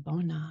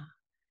Sabona.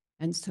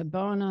 And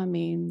Sabona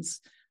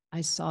means, I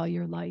saw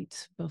your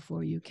light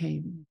before you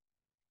came.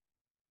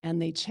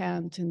 And they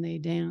chant and they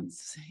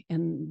dance.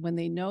 And when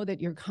they know that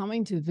you're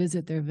coming to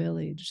visit their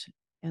village,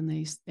 and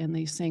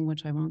they sing,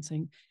 which I won't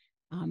sing,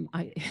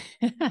 I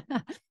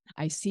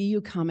I see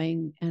you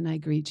coming and I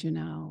greet you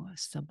now,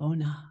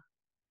 Sabona.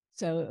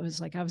 So it was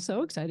like, I was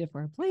so excited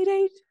for a play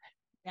date.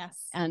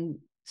 Yes. And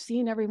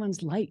seeing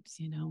everyone's lights,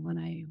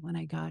 when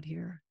I got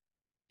here,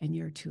 and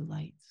your two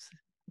lights.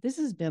 This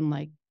has been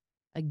like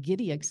a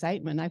giddy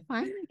excitement. I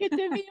finally get to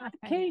be with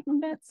Kate and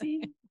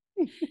Betsy.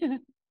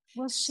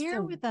 Well, share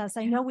So, with us.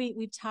 I know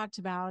we've talked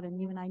about, and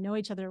you and I know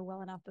each other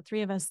well enough, the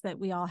three of us, that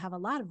we all have a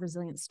lot of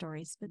resilient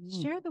stories, but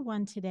share the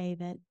one today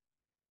that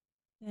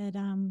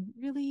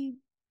really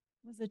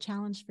was a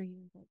challenge for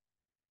you, that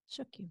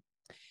shook you.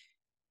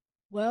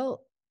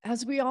 well,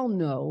 as we all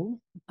know,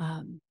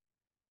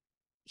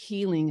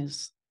 healing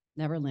is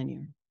never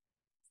linear,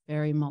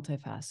 very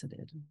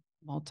multifaceted,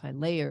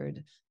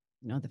 multi-layered,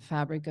 the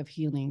fabric of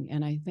healing.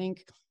 And I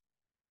think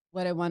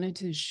what I wanted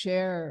to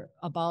share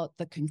about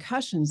the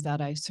concussions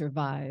that I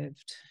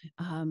survived,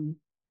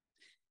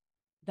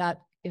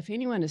 that if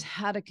anyone has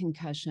had a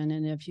concussion,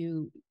 and if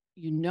you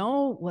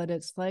know what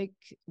it's like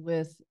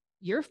with,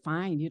 you're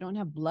fine, you don't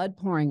have blood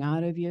pouring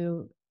out of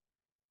you,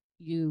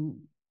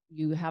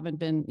 you haven't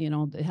been,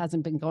 it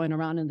hasn't been going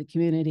around in the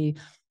community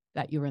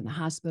that you were in the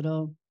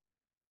hospital.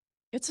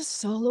 It's a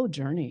solo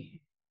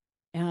journey.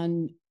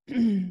 And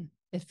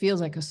it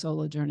feels like a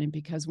solo journey,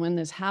 because when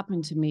this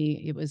happened to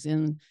me, it was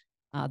in,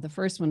 the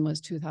first one was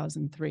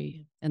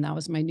 2003, and that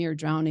was my near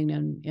drowning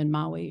in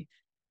Maui.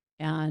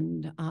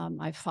 And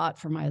I fought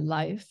for my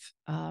life.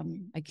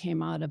 I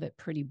came out of it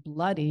pretty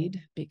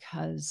bloodied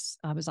because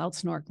I was out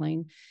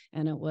snorkeling,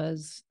 and it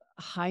was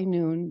high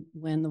noon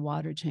when the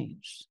water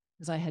changed,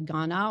 because I had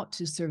gone out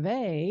to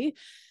survey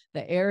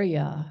the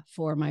area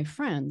for my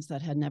friends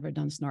that had never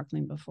done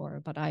snorkeling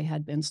before. But I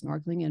had been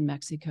snorkeling in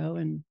Mexico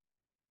and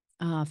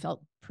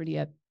felt pretty,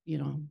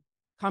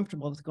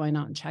 comfortable with going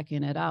out and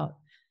checking it out.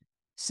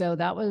 So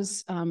that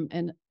was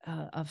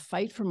a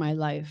fight for my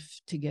life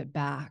to get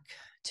back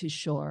to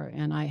shore.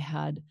 And I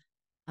had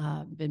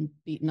been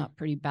beaten up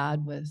pretty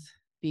bad with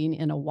being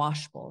in a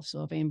washbowl.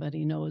 So if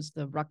anybody knows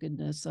the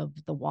ruggedness of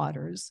the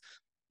waters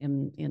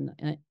in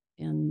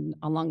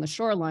along the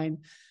shoreline,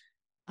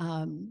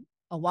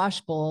 a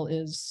washbowl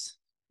is,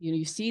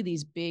 you see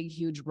these big,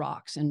 huge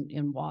rocks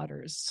in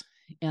waters.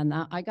 And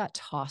I got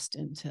tossed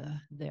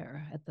into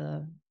there at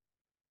the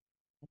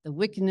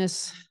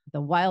wickedness,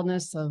 the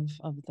wildness of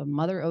the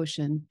Mother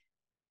Ocean.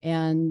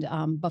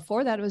 And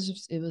before that,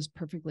 it was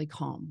perfectly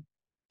calm.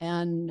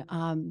 And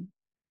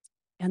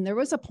there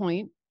was a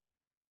point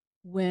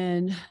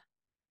when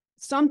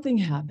something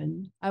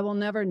happened. I will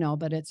never know,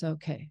 but it's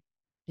okay,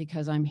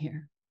 because I'm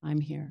here. I'm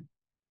here.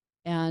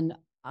 And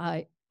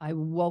I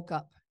woke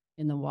up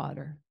in the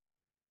water,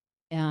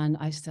 and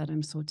I said,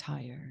 I'm so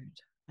tired.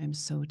 I'm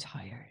so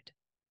tired.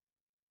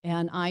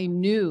 And I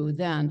knew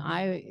then,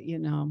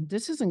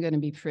 this isn't going to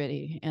be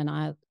pretty.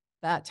 And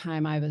that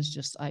time I was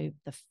just,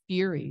 the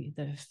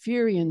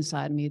fury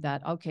inside me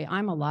that, okay,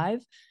 I'm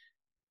alive,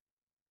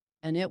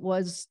 And it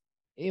was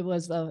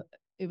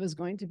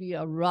going to be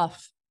a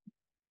rough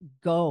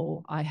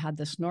go. I had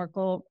the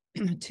snorkel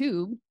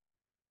tube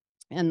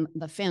and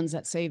the fins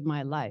that saved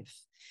my life.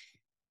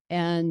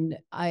 And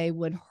I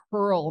would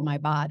hurl my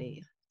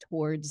body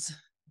towards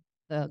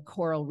the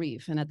coral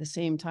reef. And at the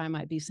same time,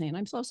 I'd be saying,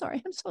 I'm so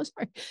sorry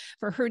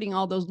for hurting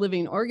all those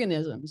living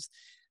organisms.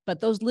 But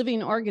those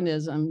living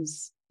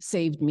organisms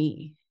saved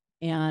me.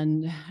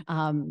 And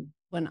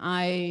when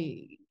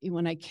I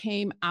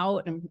came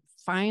out and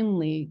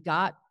finally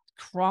got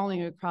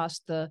crawling across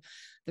the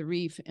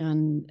reef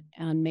and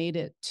made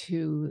it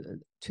to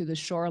the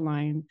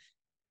shoreline,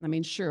 I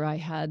mean, sure, I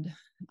had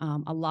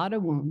a lot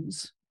of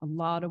wounds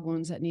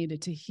that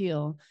needed to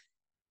heal.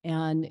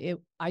 And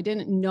I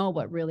didn't know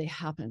what really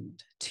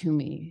happened to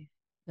me,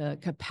 the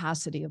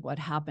capacity of what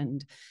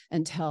happened,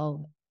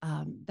 until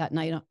that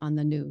night on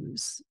the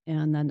news.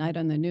 And the night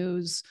on the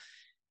news,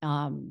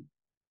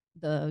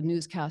 the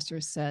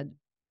newscaster said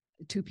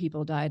 2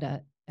 people died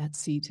at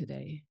sea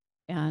today.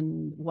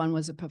 And one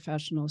was a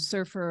professional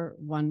surfer,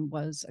 one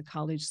was a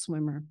college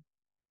swimmer.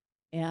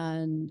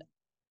 And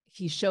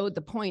he showed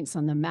the points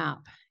on the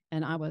map,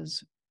 and I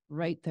was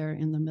right there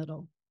in the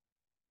middle.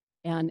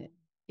 And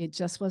it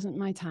just wasn't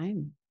my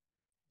time.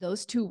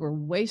 Those 2 were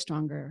way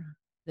stronger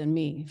than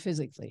me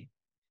physically.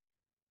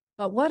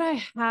 But what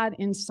I had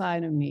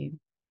inside of me,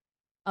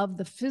 of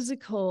the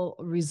physical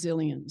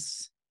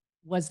resilience,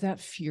 was that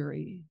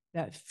fury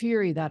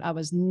that I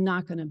was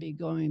not going to be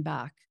going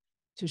back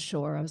to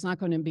shore. I was not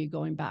going to be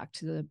going back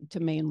to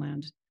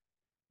mainland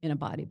in a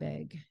body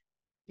bag,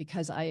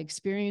 because I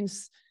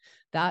experienced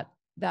that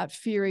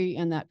fury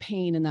and that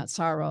pain and that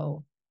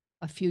sorrow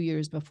a few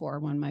years before,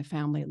 when my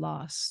family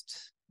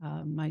lost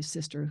my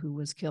sister, who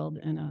was killed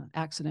in an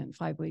accident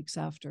 5 weeks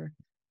after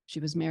she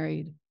was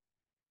married.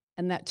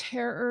 And that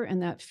terror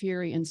and that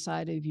fury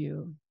inside of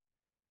you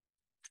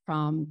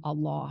from a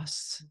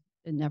loss,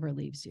 it never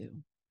leaves you.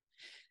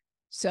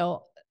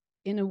 So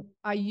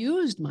I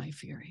used my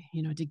fury,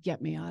 to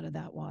get me out of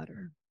that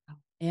water.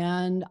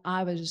 And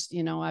I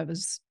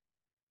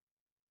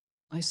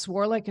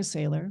swore like a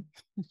sailor.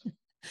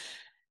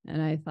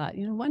 And I thought,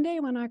 one day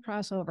when I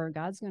cross over,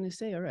 God's going to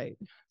say, all right,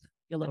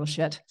 you little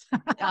shit.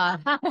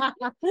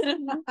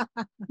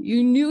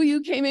 You knew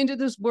you came into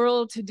this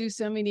world to do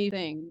so many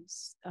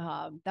things.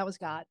 That was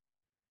God.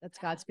 That's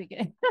God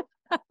speaking.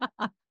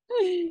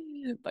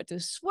 But to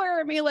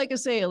swear at me like a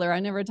sailor, I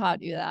never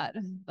taught you that.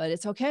 But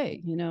it's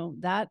okay.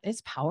 That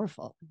is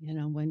powerful,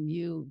 when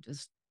you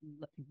just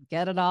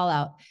get it all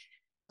out.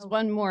 It's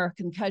one more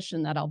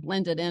concussion that I'll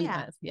blend it in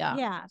with. Yeah.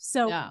 Yeah.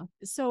 So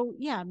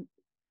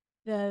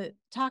the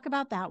talk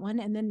about that one,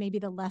 and then maybe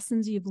the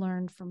lessons you've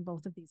learned from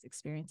both of these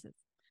experiences.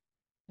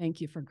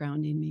 Thank you for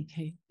grounding me,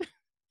 Kate.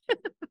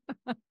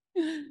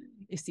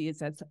 You see, it's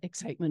that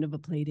excitement of a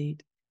play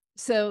date.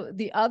 So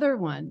the other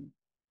one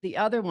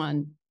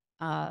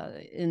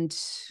in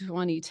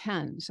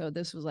 2010. So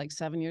this was like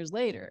 7 years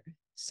later.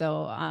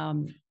 So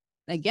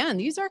again,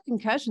 these are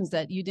concussions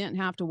that you didn't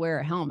have to wear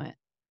a helmet.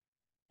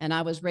 And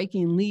I was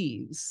raking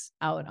leaves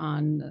out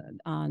on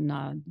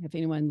if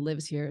anyone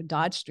lives here,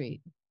 Dodge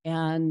Street,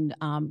 and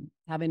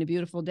having a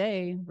beautiful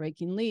day,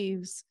 raking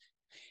leaves,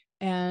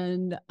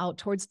 and out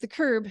towards the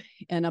curb,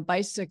 and a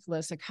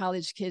bicyclist, a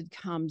college kid,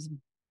 comes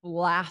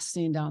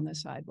blasting down the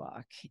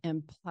sidewalk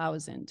and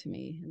plows into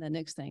me. And the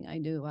next thing I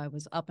knew, I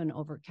was up and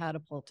over,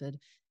 catapulted,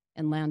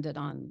 and landed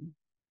on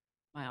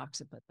my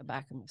occiput, the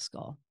back of my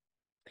skull.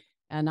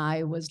 And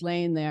I was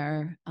laying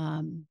there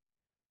and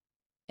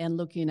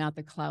looking at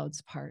the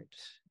clouds part.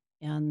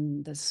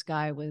 And the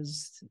sky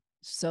was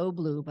so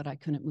blue, but I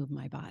couldn't move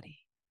my body.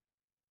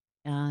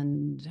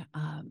 And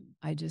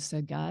I just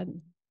said, God,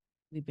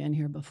 we've been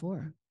here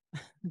before.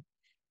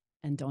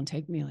 And don't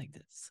take me like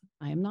this.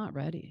 I am not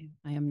ready.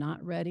 I am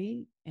not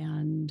ready.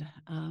 And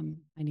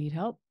I need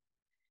help.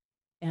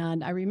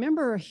 And I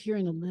remember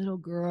hearing a little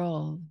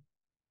girl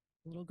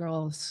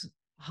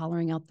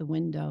hollering out the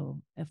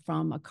window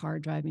from a car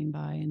driving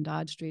by, and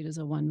Dodge Street is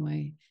a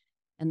one-way.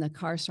 And the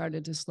car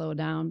started to slow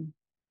down.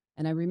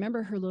 And I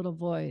remember her little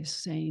voice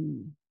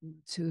saying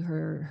to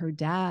her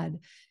dad,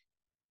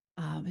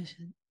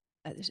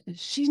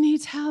 she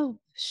needs help.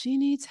 She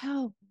needs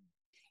help.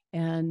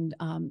 And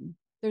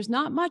there's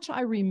not much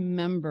I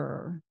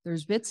remember.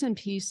 There's bits and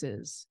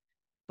pieces.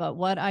 But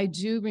what I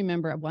do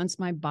remember, once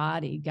my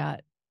body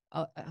got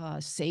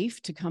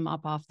safe to come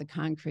up off the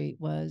concrete,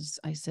 was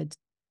I said,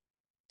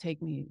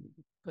 put me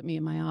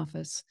in my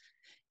office.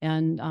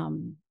 And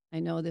I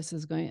know this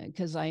is going,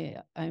 because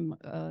I'm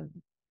a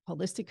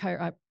holistic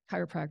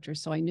chiropractor,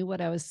 so I knew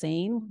what I was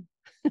saying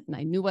and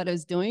I knew what I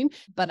was doing,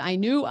 but I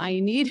knew I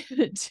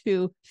needed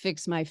to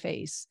fix my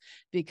face,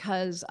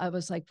 because I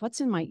was like,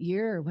 what's in my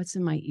ear? What's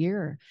in my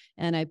ear?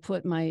 And I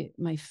put my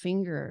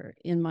finger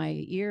in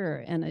my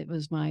ear, and it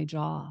was my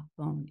jaw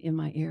bone in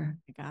my ear.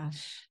 Oh my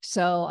gosh.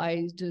 So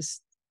I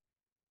just,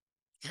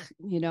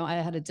 I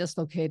had a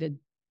dislocated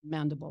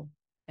mandible.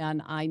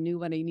 And I knew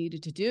what I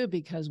needed to do,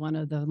 because one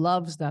of the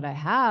loves that I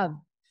have,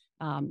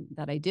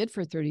 that I did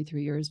for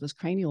 33 years, was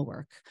cranial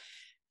work.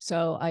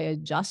 So I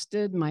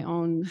adjusted my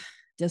own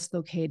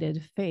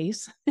dislocated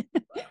face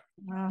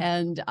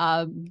and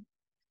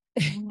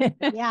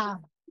Yeah.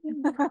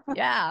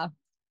 yeah,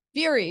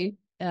 fury.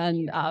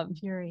 And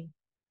Fury.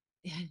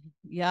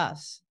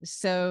 yes.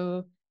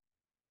 So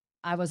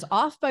I was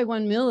off by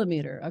 1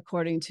 millimeter,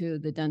 according to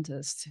the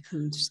dentist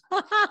who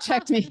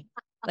checked me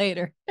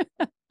later.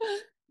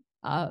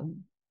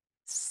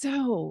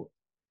 So,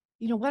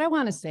 what I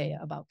want to say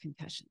about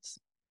concussions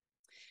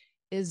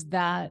is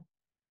that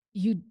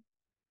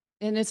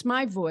and it's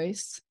my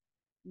voice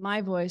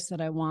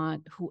that I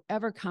want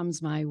whoever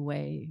comes my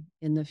way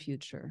in the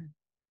future,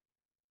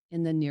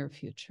 in the near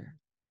future,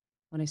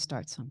 when I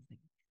start something,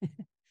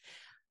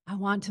 I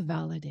want to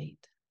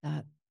validate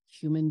that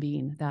human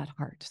being, that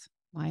heart,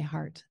 my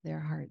heart, their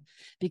heart.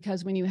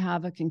 Because when you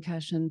have a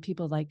concussion,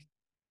 people like,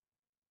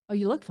 oh,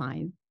 you look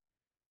fine.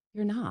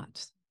 You're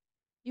not.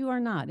 You are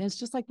not. And it's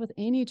just like with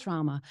any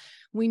trauma.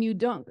 When you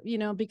don't,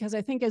 because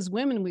I think as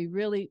women,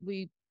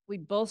 we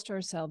bolster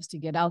ourselves to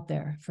get out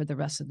there for the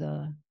rest of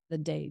the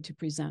day to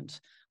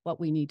present what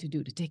we need to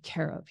do to take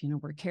care of.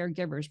 We're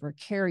caregivers, we're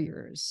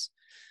carriers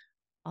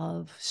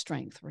of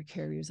strength, we're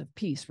carriers of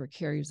peace, we're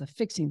carriers of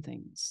fixing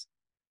things.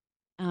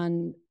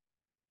 And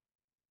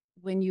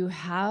when you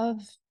have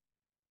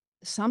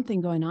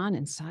something going on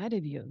inside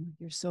of you,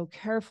 you're so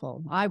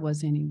careful. I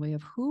was anyway,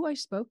 of who I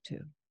spoke to.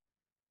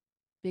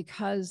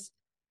 Because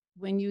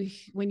when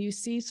you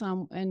see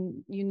some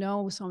and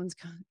someone's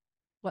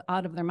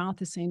out of their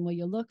mouth is saying, well,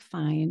 you look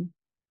fine.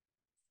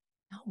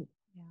 No.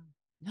 Yeah.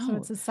 No. So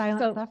it's a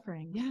silent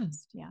suffering.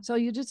 Yes. Yeah. So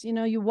you just,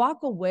 you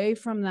walk away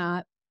from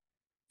that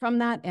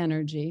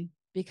energy,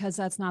 because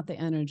that's not the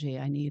energy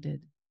I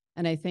needed.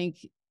 And I think,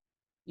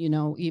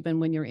 even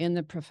when you're in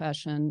the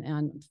profession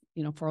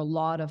and, for a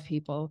lot of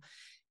people,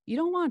 you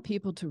don't want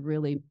people to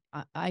really,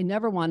 I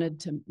never wanted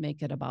to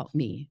make it about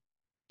me.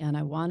 And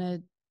I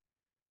wanted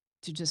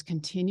to just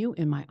continue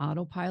in my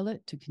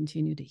autopilot, to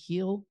continue to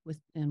heal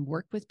and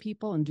work with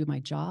people and do my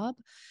job.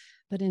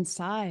 But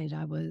inside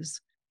I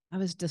was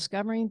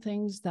discovering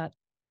things that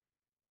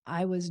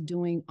I was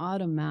doing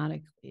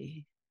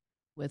automatically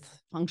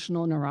with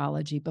functional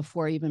neurology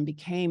before I even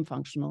became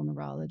functional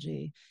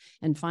neurology,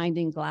 and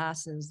finding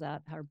glasses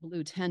that are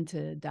blue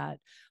tinted that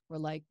were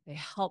like, they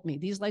help me.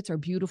 These lights are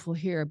beautiful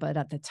here. But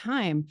at the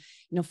time,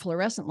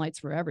 fluorescent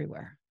lights were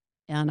everywhere.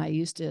 And I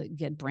used to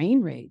get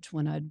brain rage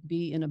when I'd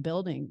be in a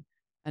building,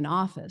 an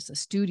office, a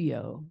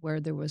studio where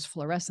there was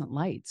fluorescent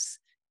lights.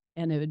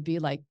 And it would be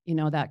like,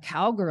 that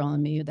cowgirl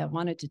in me that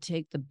wanted to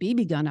take the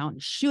BB gun out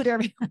and shoot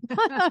everyone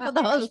out of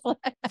those.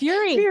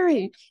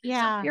 Fury.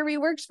 Yeah. So fury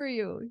works for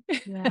you.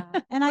 Yeah.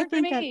 And I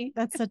think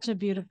that's such a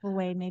beautiful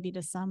way maybe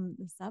to sum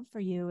this up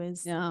for you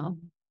is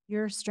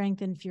your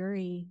strength and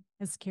fury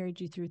has carried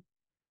you through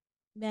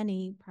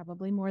many,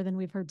 probably more than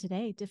we've heard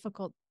today,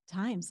 difficult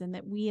times, and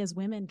that we as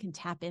women can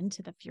tap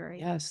into the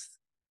fury. Yes.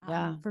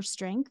 Yeah. For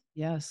strength.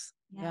 Yes.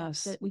 Yeah,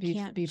 yes. That we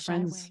can't be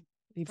friends. away.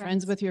 Be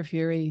friends with your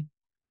fury.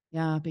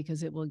 Yeah,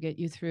 because it will get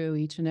you through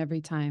each and every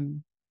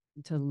time.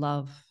 To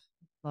love,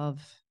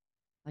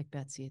 like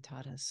Betsy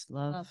taught us,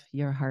 love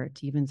your heart,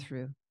 even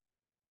through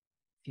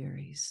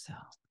furies. So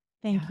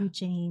thank you,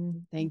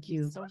 Jane. Thank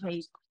you. So much.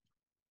 Thank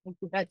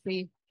you,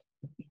 Betsy.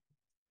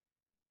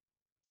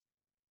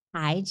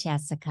 Hi,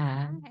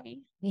 Jessica. Hi.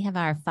 We have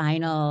our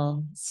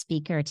final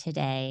speaker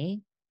today.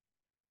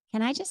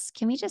 Can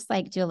we just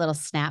like do a little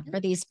snap for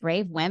these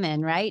brave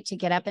women, right? To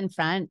get up in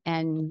front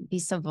and be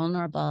so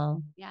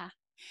vulnerable. Yeah.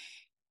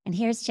 And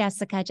here's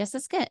Jessica.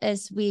 Jessica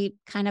is, we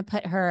kind of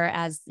put her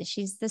as,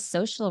 she's the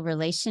social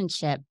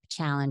relationship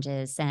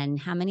challenges. And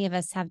how many of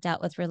us have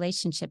dealt with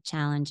relationship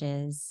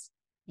challenges?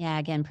 Yeah,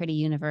 again, pretty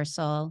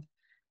universal.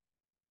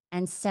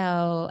 And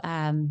so,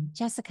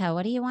 Jessica,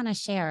 what do you want to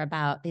share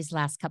about these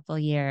last couple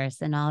of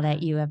years and all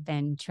that you have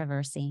been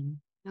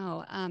traversing?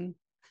 Oh,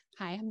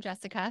 hi, I'm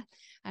Jessica.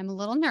 I'm a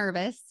little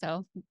nervous,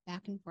 so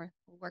back and forth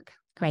will work.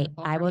 Great.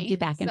 I will do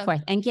back and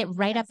forth and get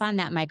right yes. up on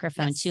that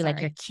microphone Yes, too, like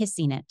sorry. you're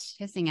kissing it.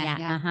 Kissing it,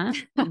 yeah. Uh-huh.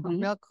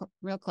 Mhm.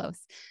 real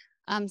close.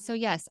 So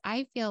yes,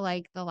 I feel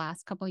like the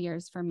last couple of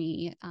years for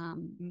me,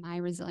 my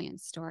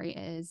resilience story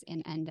is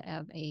an end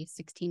of a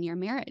 16-year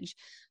marriage,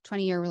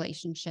 20-year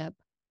relationship.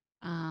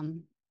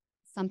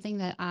 Something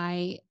that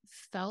I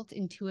felt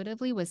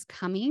intuitively was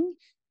coming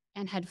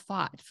and had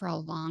fought for a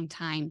long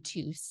time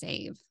to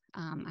save.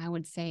 I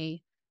would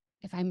say,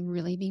 if I'm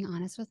really being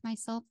honest with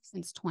myself,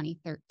 since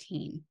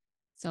 2013.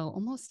 So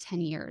almost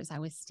 10 years, I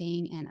was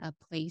staying in a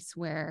place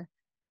where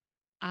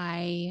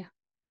I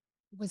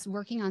was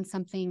working on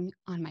something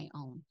on my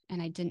own,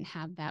 and I didn't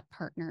have that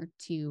partner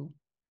to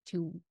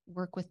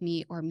work with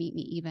me or meet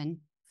me even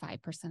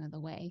 5% of the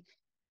way.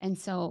 And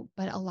so,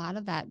 but a lot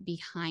of that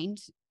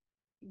behind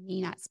me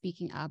not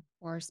speaking up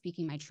or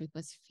speaking my truth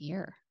was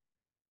fear.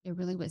 It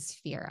really was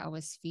fear. I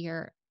was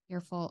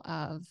fearful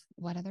of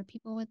what other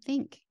people would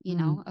think, you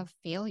know, of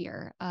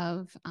failure,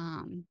 of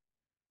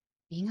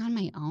being on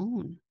my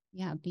own.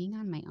 Yeah, being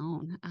on my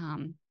own.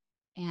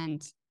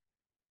 And,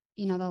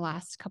 you know, the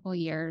last couple of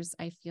years,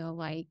 I feel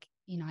like,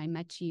 you know, I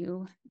met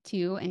you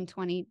too in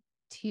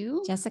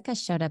 2. Jessica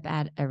showed up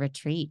at a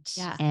retreat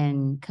Yeah.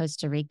 in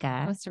Costa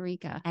Rica. Costa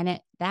Rica. And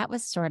that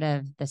was sort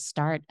of the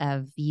start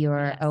of your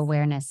Yes.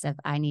 awareness of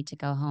I need to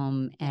go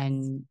home Yes.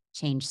 and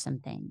change some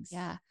things.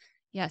 Yeah.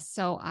 Yes.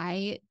 So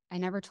I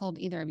never told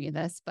either of you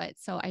this, but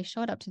so I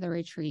showed up to the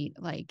retreat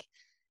like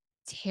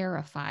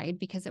terrified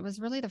because it was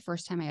really the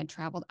first time I had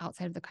traveled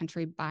outside of the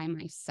country by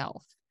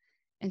myself.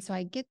 And so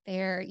I get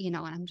there, and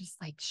I'm just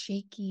like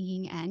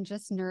shaking and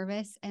just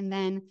nervous. And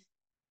then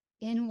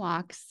in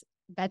walks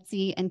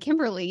Betsy and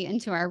Kimberly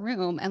into our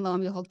room. And lo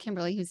and behold,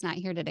 Kimberly, who's not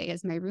here today,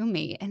 is my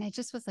roommate. And it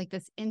just was like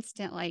this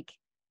instant, like,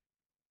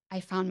 I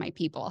found my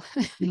people,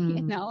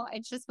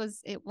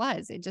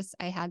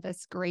 I had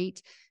this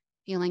great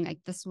feeling like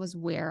this was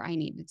where I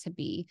needed to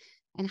be.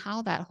 And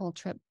how that whole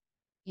trip,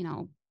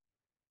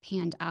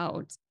 panned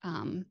out.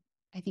 I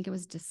think it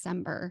was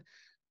December.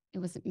 It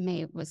was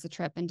May was the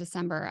trip. In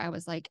December, I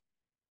was like,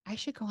 I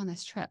should go on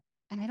this trip.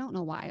 And I don't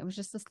know why. It was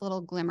just this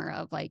little glimmer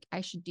of like,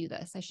 I should do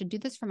this. I should do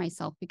this for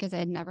myself because I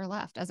had never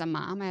left. As a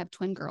mom, I have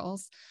twin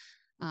girls.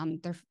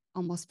 They're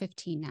almost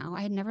 15 now.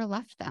 I had never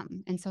left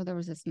them. And so there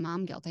was this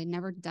mom guilt. I'd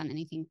never done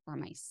anything for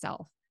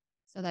myself.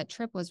 So that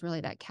trip was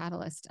really that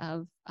catalyst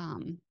of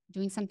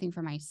doing something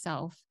for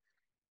myself.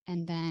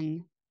 And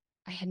then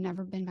I had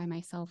never been by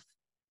myself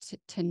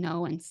to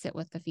know and sit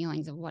with the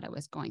feelings of what I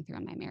was going through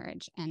in my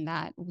marriage. And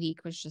that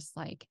week was just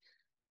like,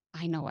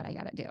 I know what I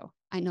got to do.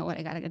 I know what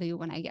I got to do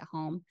when I get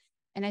home.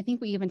 And I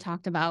think we even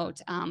talked about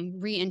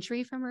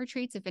re-entry from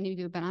retreats. If any of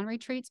you have been on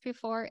retreats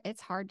before, it's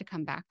hard to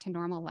come back to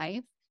normal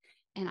life.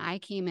 And I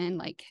came in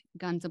like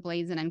guns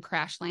a-blazing and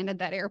crash landed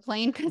that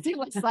airplane because it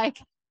was like,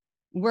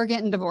 we're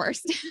getting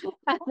divorced.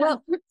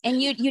 Well,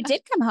 and you did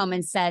come home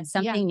and said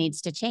something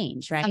needs to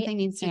change, right? Something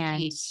needs to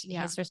and change.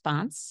 Yeah. His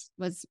response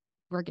was,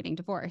 we're getting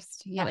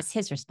divorced. That was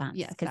his response.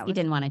 Yes, because he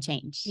didn't want to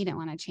change. He didn't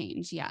want to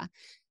change. Yeah.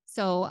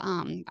 So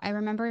I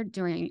remember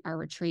during our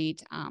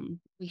retreat,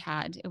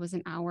 it was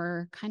an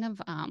hour kind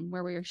of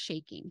where we were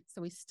shaking.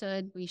 So we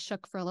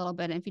shook for a little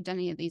bit. And if you've done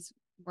any of these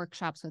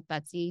workshops with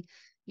Betsy,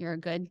 you're a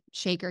good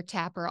shaker,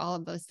 tapper, all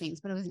of those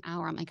things. But it was an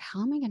hour. I'm like,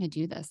 how am I going to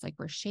do this? Like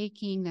we're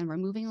shaking, then we're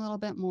moving a little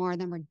bit more,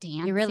 then we're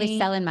dancing. You're really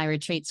selling my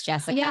retreats,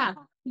 Jessica. Yeah.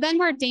 Then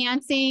we're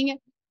dancing.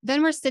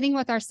 Then we're sitting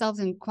with ourselves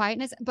in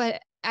quietness.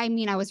 But I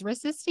mean, I was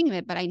resisting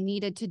it, but I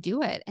needed to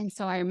do it. And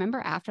so I remember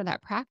after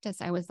that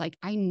practice, I was like,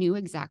 I knew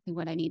exactly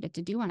what I needed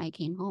to do when I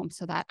came home.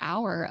 So that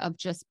hour of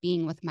just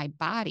being with my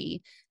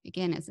body,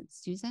 again, is it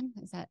Susan?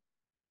 Is that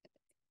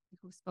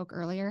who spoke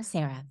earlier?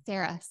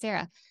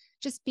 Sarah.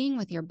 Just being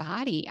with your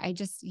body. I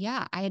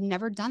had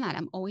never done that.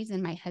 I'm always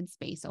in my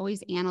headspace,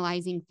 always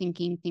analyzing,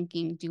 thinking,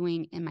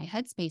 doing in my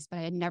headspace, but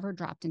I had never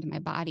dropped into my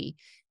body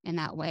in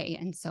that way.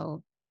 And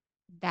so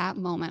that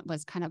moment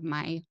was kind of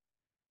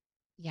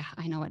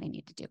I know what I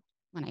need to do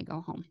when I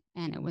go home.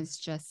 And it was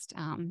just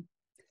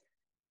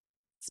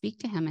speak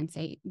to him and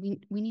say, we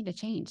need to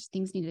change.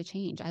 Things need to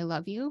change. I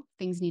love you.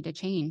 Things need to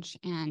change.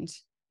 And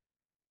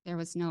there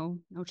was no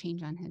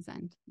change on his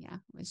end. Yeah,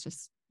 it was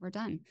just, we're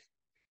done.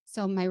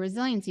 So my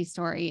resiliency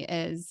story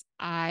is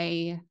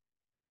I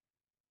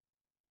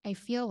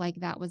feel like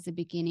that was the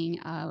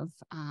beginning of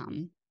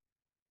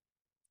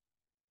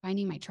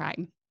finding my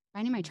tribe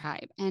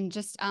and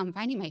just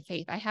finding my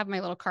faith. I have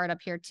my little card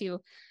up here too.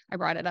 I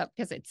brought it up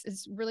because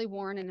it's really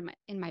worn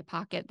in my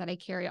pocket that I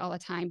carry all the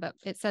time, but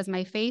it says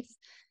my faith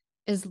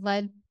is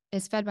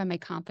fed by my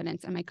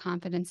confidence, and my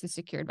confidence is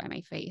secured by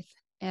my faith.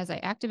 As I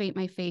activate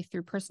my faith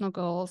through personal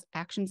goals,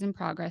 actions, and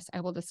progress,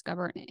 I will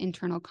discover an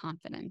internal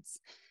confidence.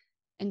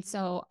 And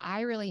so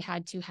I really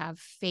had to have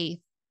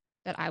faith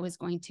that I was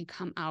going to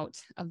come out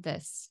of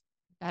this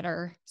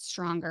better,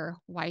 stronger,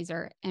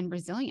 wiser, and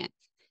resilient.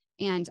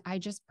 And I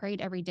just prayed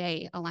every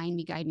day, align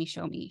me, guide me,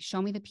 show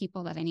me the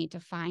people that I need to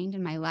find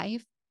in my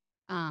life.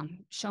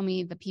 Show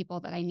me the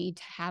people that I need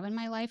to have in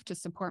my life to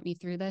support me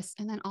through this.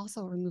 And then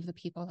also remove the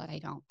people that I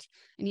don't.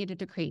 I needed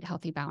to create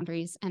healthy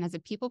boundaries. And as a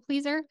people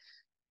pleaser,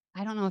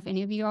 I don't know if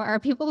any of you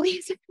are people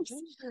pleasers.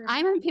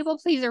 I'm in people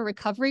pleaser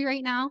recovery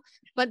right now,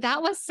 but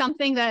that was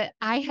something that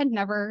I had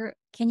never.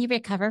 Can you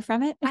recover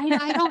from it?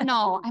 I don't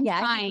know. I'm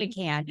trying. I think we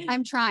can.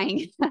 I'm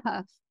trying.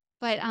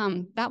 But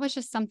that was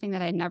just something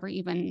that I never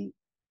even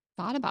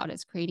thought about,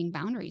 is creating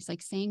boundaries,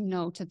 like saying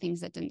no to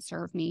things that didn't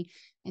serve me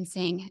and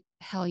saying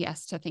hell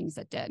yes to things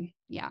that did.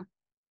 Yeah.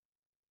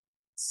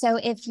 So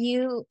if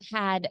you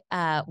had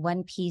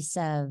one piece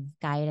of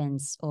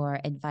guidance or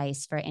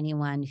advice for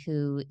anyone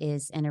who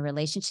is in a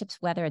relationship,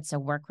 whether it's a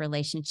work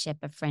relationship,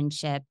 a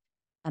friendship,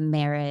 a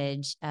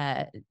marriage,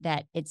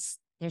 that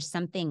there's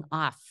something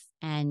off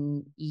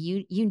and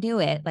you knew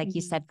it, like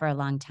you said, for a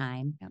long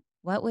time. Yep.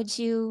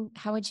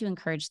 How would you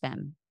encourage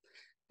them?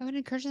 I would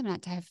encourage them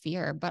not to have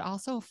fear, but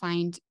also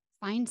find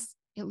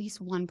at least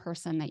one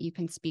person that you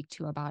can speak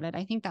to about it.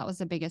 I think that was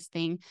the biggest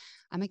thing.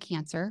 I'm a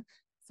Cancer.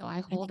 So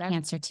I hold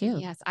Cancer too.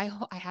 Yes, I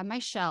have my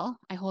shell.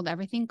 I hold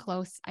everything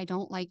close. I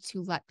don't like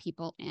to let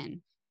people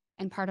in.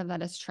 And part of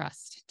that is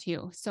trust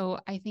too. So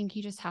I think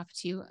you just have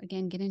to,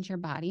 again, get into your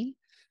body,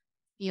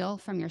 feel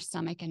from your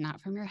stomach and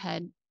not from your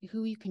head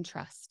who you can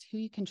trust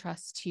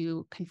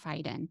to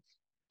confide in.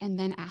 and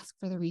then ask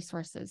for the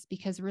resources,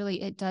 because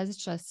really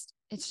it's just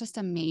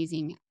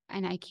amazing.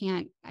 And I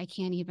can't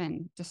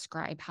even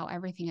describe how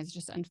everything has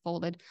just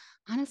unfolded,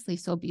 honestly,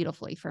 so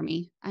beautifully for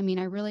me. I mean,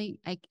 I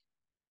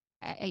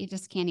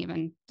just can't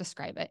even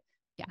describe it.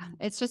 Yeah,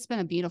 it's just been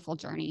a beautiful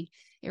journey.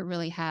 It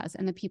really has.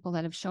 And the people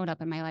that have showed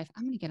up in my life,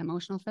 I'm going to get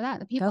emotional for that.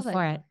 The people Go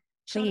for it.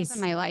 showed Please. up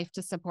in my life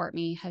to support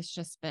me has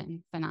just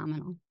been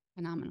phenomenal.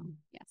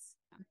 Yes.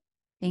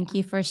 Thank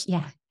you for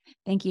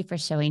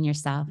showing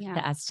yourself Yeah.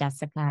 to us,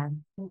 Jessica.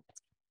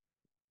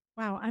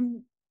 Wow,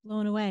 I'm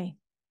blown away.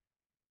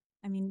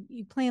 I mean,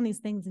 you plan these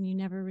things and you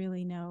never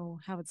really know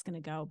how it's going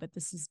to go, but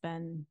this has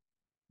been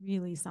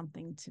really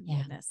something to Yeah.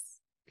 witness.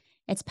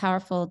 It's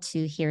powerful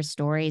to hear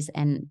stories.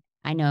 And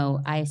I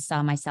know I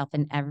saw myself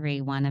in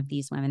every one of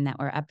these women that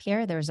were up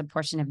here. There was a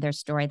portion of their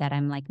story that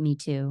I'm like, me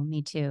too.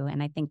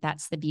 And I think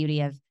that's the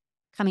beauty of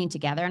coming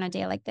together on a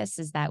day like this,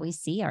 is that we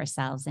see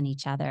ourselves in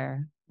each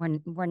other.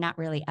 We're not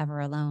really ever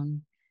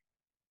alone.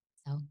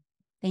 So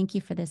thank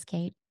you for this,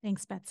 Kate.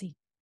 Thanks, Betsy.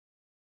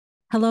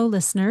 Hello,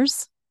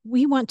 listeners.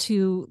 We want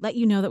to let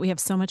you know that we have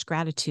so much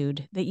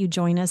gratitude that you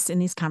join us in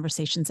these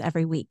conversations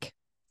every week.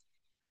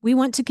 We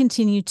want to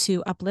continue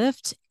to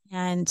uplift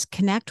and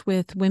connect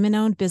with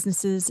women-owned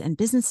businesses and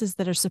businesses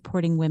that are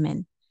supporting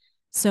women.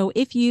 So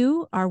if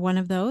you are one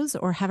of those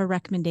or have a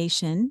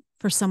recommendation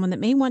for someone that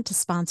may want to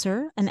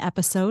sponsor an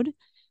episode,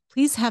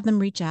 please have them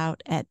reach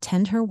out at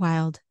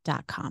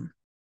tendherwild.com.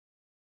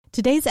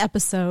 Today's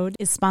episode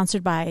is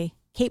sponsored by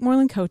Kate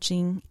Moreland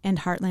Coaching and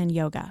Heartland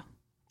Yoga.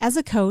 As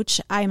a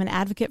coach, I am an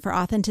advocate for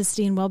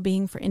authenticity and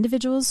well-being for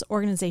individuals,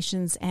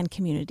 organizations, and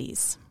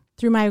communities.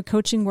 Through my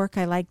coaching work,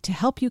 I like to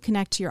help you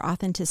connect to your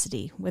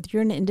authenticity. Whether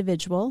you're an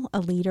individual, a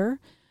leader,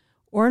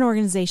 or an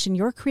organization,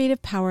 your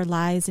creative power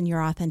lies in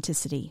your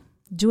authenticity.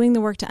 Doing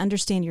the work to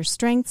understand your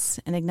strengths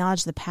and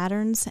acknowledge the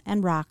patterns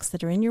and rocks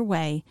that are in your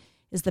way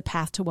is the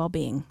path to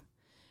well-being.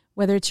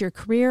 Whether it's your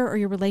career or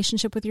your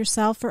relationship with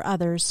yourself or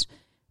others,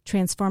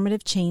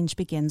 transformative change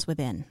begins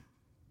within.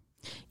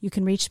 You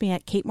can reach me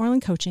at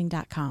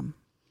katemorelandcoaching.com.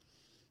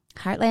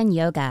 Heartland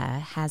Yoga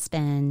has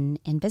been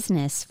in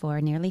business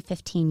for nearly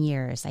 15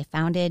 years. I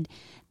founded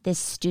this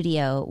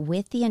studio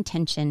with the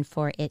intention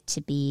for it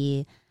to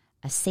be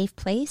a safe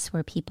place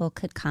where people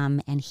could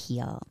come and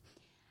heal.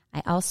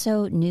 I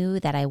also knew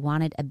that I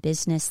wanted a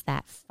business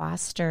that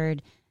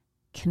fostered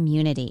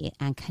community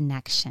and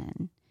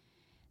connection.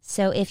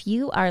 So if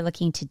you are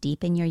looking to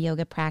deepen your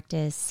yoga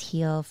practice,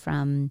 heal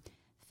from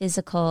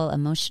physical,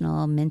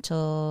 emotional,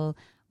 mental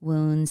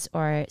wounds,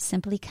 or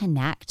simply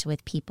connect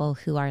with people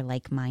who are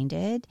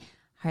like-minded,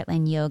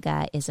 Heartland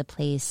Yoga is a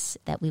place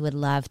that we would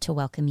love to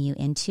welcome you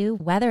into,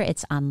 whether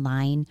it's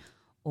online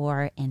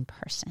or in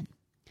person.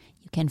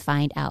 You can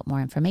find out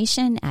more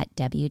information at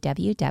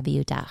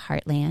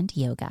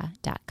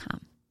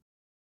www.heartlandyoga.com.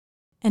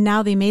 And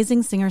now the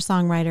amazing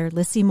singer-songwriter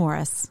Lissy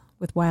Morris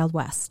with Wild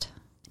West.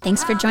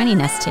 Thanks for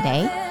joining us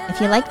today. If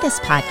you like this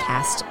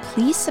podcast,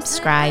 please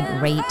subscribe,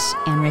 rate,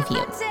 and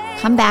review.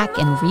 Come back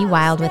and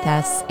rewild with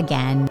us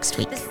again next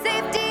week.